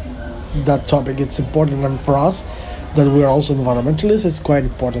that topic. It's important, and for us that we are also environmentalists, it's quite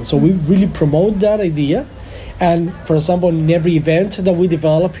important. So we really promote that idea, and for example, in every event that we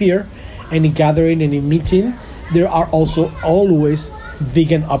develop here, any gathering, any meeting, there are also always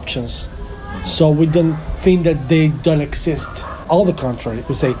vegan options. So we don't think that they don't exist. On the contrary,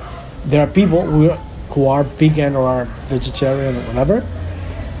 we say there are people who are vegan or are vegetarian or whatever.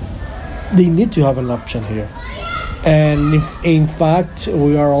 They need to have an option here. And in fact,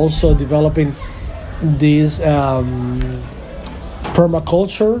 we are also developing this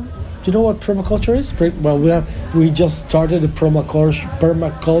permaculture. Do you know what permaculture is? Well, we just started a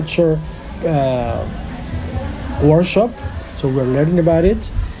permaculture workshop, so we're learning about it.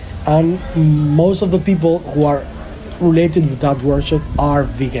 And most of the people who are related with that workshop are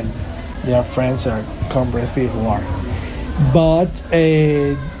vegan. They are friends or comrades who are. But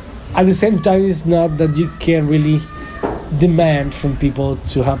at the same time, it's not that you can really demand from people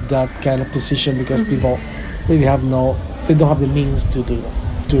to have that kind of position, because people really they don't have the means to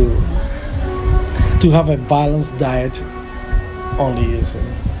have a balanced diet only using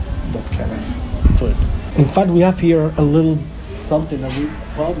that kind of food. In fact, we have here a little something that we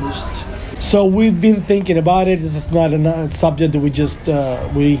published. So we've been thinking about it. This is not a subject that we just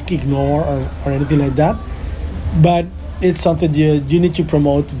we ignore or anything like that, but it's something you need to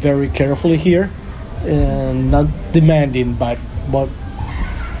promote very carefully here, and not demanding, but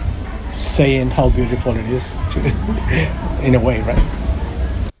saying how beautiful it is in a way, right?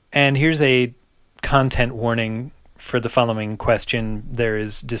 And here's a content warning for the following question. There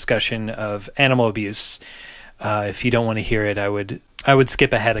is discussion of animal abuse. If you don't want to hear it, I would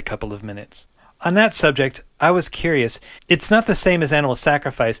skip ahead a couple of minutes. On that subject, I was curious. It's not the same as animal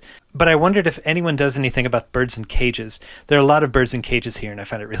sacrifice, but I wondered if anyone does anything about birds in cages. There are a lot of birds in cages here, and I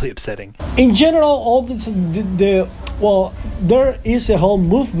find it really upsetting. In general, all this, there is a whole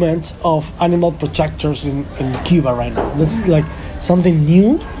movement of animal protectors in Cuba right now. This is like something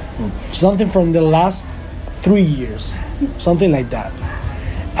new, something from the last 3 years, something like that.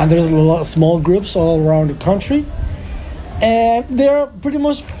 And there's a lot of small groups all around the country. And they're pretty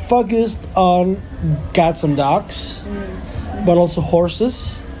much focused on cats and dogs, but also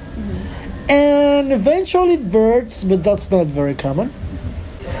horses, and eventually birds, but that's not very common.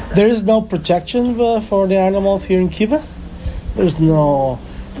 There is no protection for the animals here in Cuba. There's no...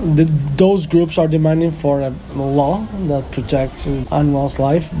 those groups are demanding for a law that protects animals'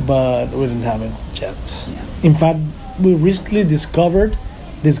 life, but we didn't have it yet. In fact, we recently discovered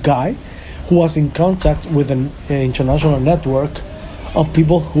this guy who was in contact with an international network of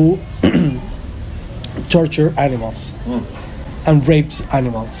people who torture animals and rapes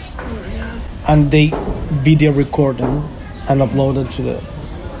animals. And they video record them and upload it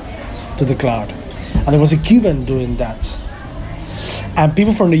to the cloud. And there was a Cuban doing that. And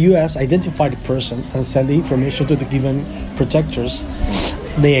people from the US identified the person and sent the information to the Cuban protectors.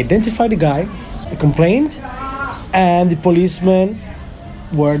 They identified the guy, they complained, and the policemen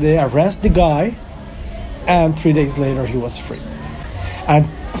where they arrest the guy, and 3 days later he was free. And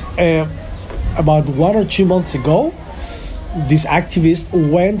about 1 or 2 months ago, this activist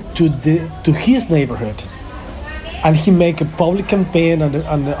went to his neighborhood, and he made a public campaign on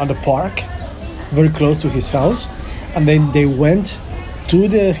the park, very close to his house. And then they went to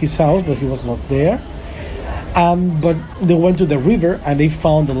his house, but he was not there. But they went to the river, and they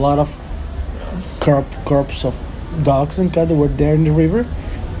found a lot of corpses of dogs and cats that were there in the river,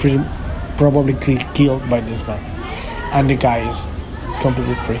 probably killed by this man. And the guy is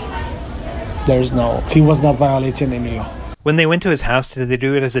completely free. He was not violating any law. When they went to his house, did they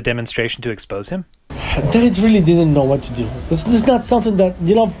do it as a demonstration to expose him? They really didn't know what to do. This is not something that,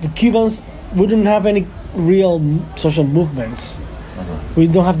 the Cubans wouldn't have any real social movements. We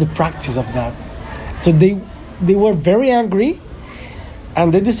don't have the practice of that. So they were very angry,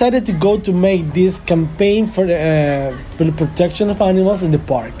 and they decided to go to make this campaign for the protection of animals in the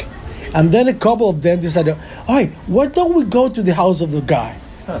park. And then a couple of them decided, all right, why don't we go to the house of the guy?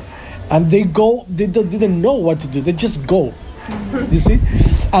 And they didn't know what to do. They just go. You see?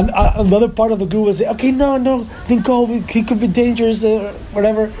 And another part of the group was saying, okay, no, don't go. He could be dangerous or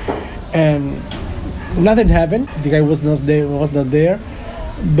whatever. And nothing happened. The guy was not there.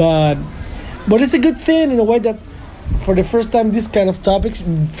 But it's a good thing in a way that for the first time, these kind of topics,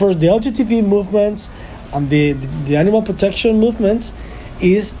 for the LGBT movements and the animal protection movements,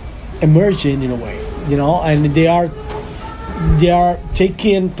 is emerging in a way, and they are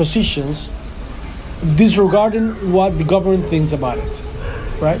taking positions disregarding what the government thinks about it,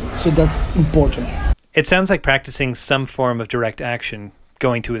 right? So that's important. It sounds like practicing some form of direct action,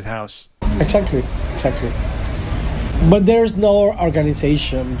 going to his house. Exactly. But there's no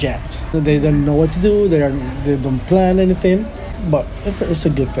organization yet. They don't know what to do. They don't plan anything. But it's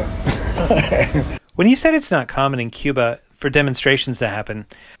a good thing. When you said it's not common in Cuba for demonstrations to happen,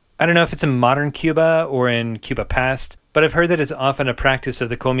 I don't know if it's in modern Cuba or in Cuba past, but I've heard that it's often a practice of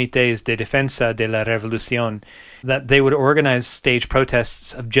the Comités de Defensa de la Revolución that they would organize stage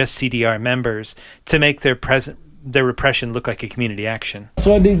protests of just CDR members to make their repression look like a community action. That's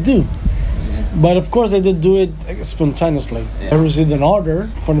what they do. But of course, they did do it spontaneously. I received an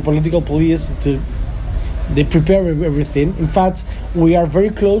order from the political police they prepare everything. In fact, we are very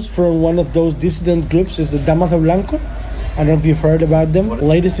close from one of those dissident groups, is the Damas de Blanco. I don't know if you've heard about them.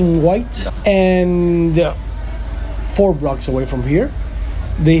 Ladies in White. And 4 blocks away from here,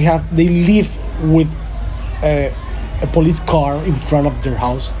 they live with a police car in front of their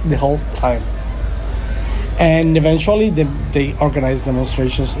house the whole time. And eventually they organize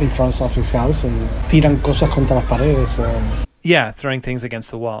demonstrations in front of his house and tiran cosas contra las paredes. Yeah, throwing things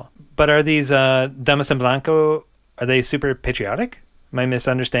against the wall. But are these Damas en Blanco, are they super patriotic? Am I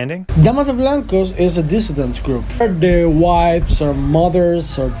misunderstanding? Damas de Blancos is a dissident group. They're wives or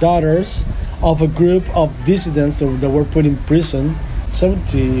mothers or daughters of a group of dissidents that were put in prison,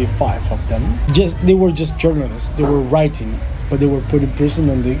 75 of them. They were just journalists. They were writing, but they were put in prison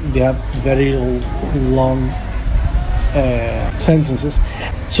and they have very long sentences.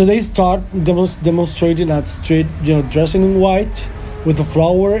 So they start demonstrating at street, dressing in white with a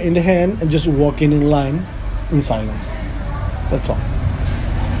flower in the hand and just walking in line in silence. That's all.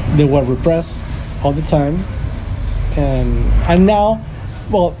 They were repressed all the time, and now,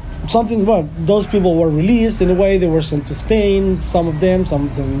 those people were released in a way. They were sent to Spain, some of them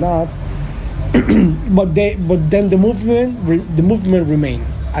not. but then the movement remained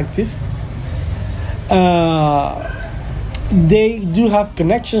active. They do have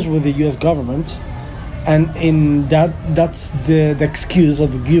connections with the U.S. government, and in that's the excuse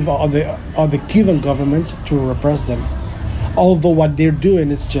of the Cuban government to repress them. Although what they're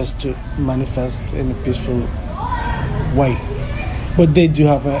doing is just to manifest in a peaceful way. But they do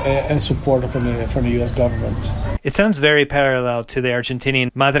have a support from the U.S. government. It sounds very parallel to the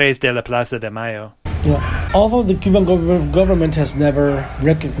Argentinian Madres de la Plaza de Mayo. Yeah. Although the Cuban government has never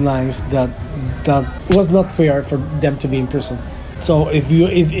recognized that it was not fair for them to be in prison. So if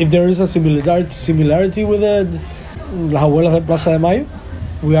there is a similarity with las abuelas de Plaza de Mayo,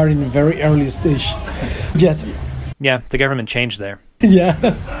 we are in a very early stage yet. Yeah, the government changed there.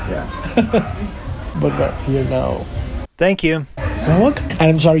 Yes. Yeah. But we're here now. Thank you. You're welcome. And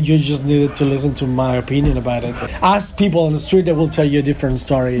I'm sorry, you just needed to listen to my opinion about it. Ask people on the street, they will tell you a different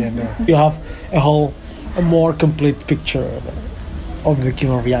story, and you have a more complete picture of the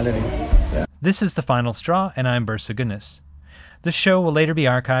Cuban reality. Yeah. This is The Final Straw, and I'm Bursa Goodness. This show will later be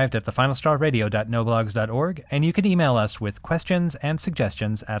archived at thefinalstrawradio.noblogs.org, and you can email us with questions and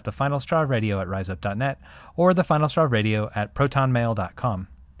suggestions at thefinalstrawradio@riseup.net or thefinalstrawradio@protonmail.com.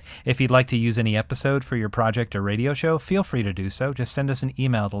 If you'd like to use any episode for your project or radio show, feel free to do so. Just send us an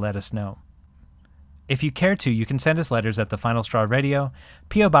email to let us know. If you care to, you can send us letters at The Final Straw Radio,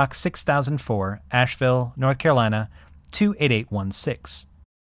 P.O. Box 6004, Asheville, North Carolina, 28816.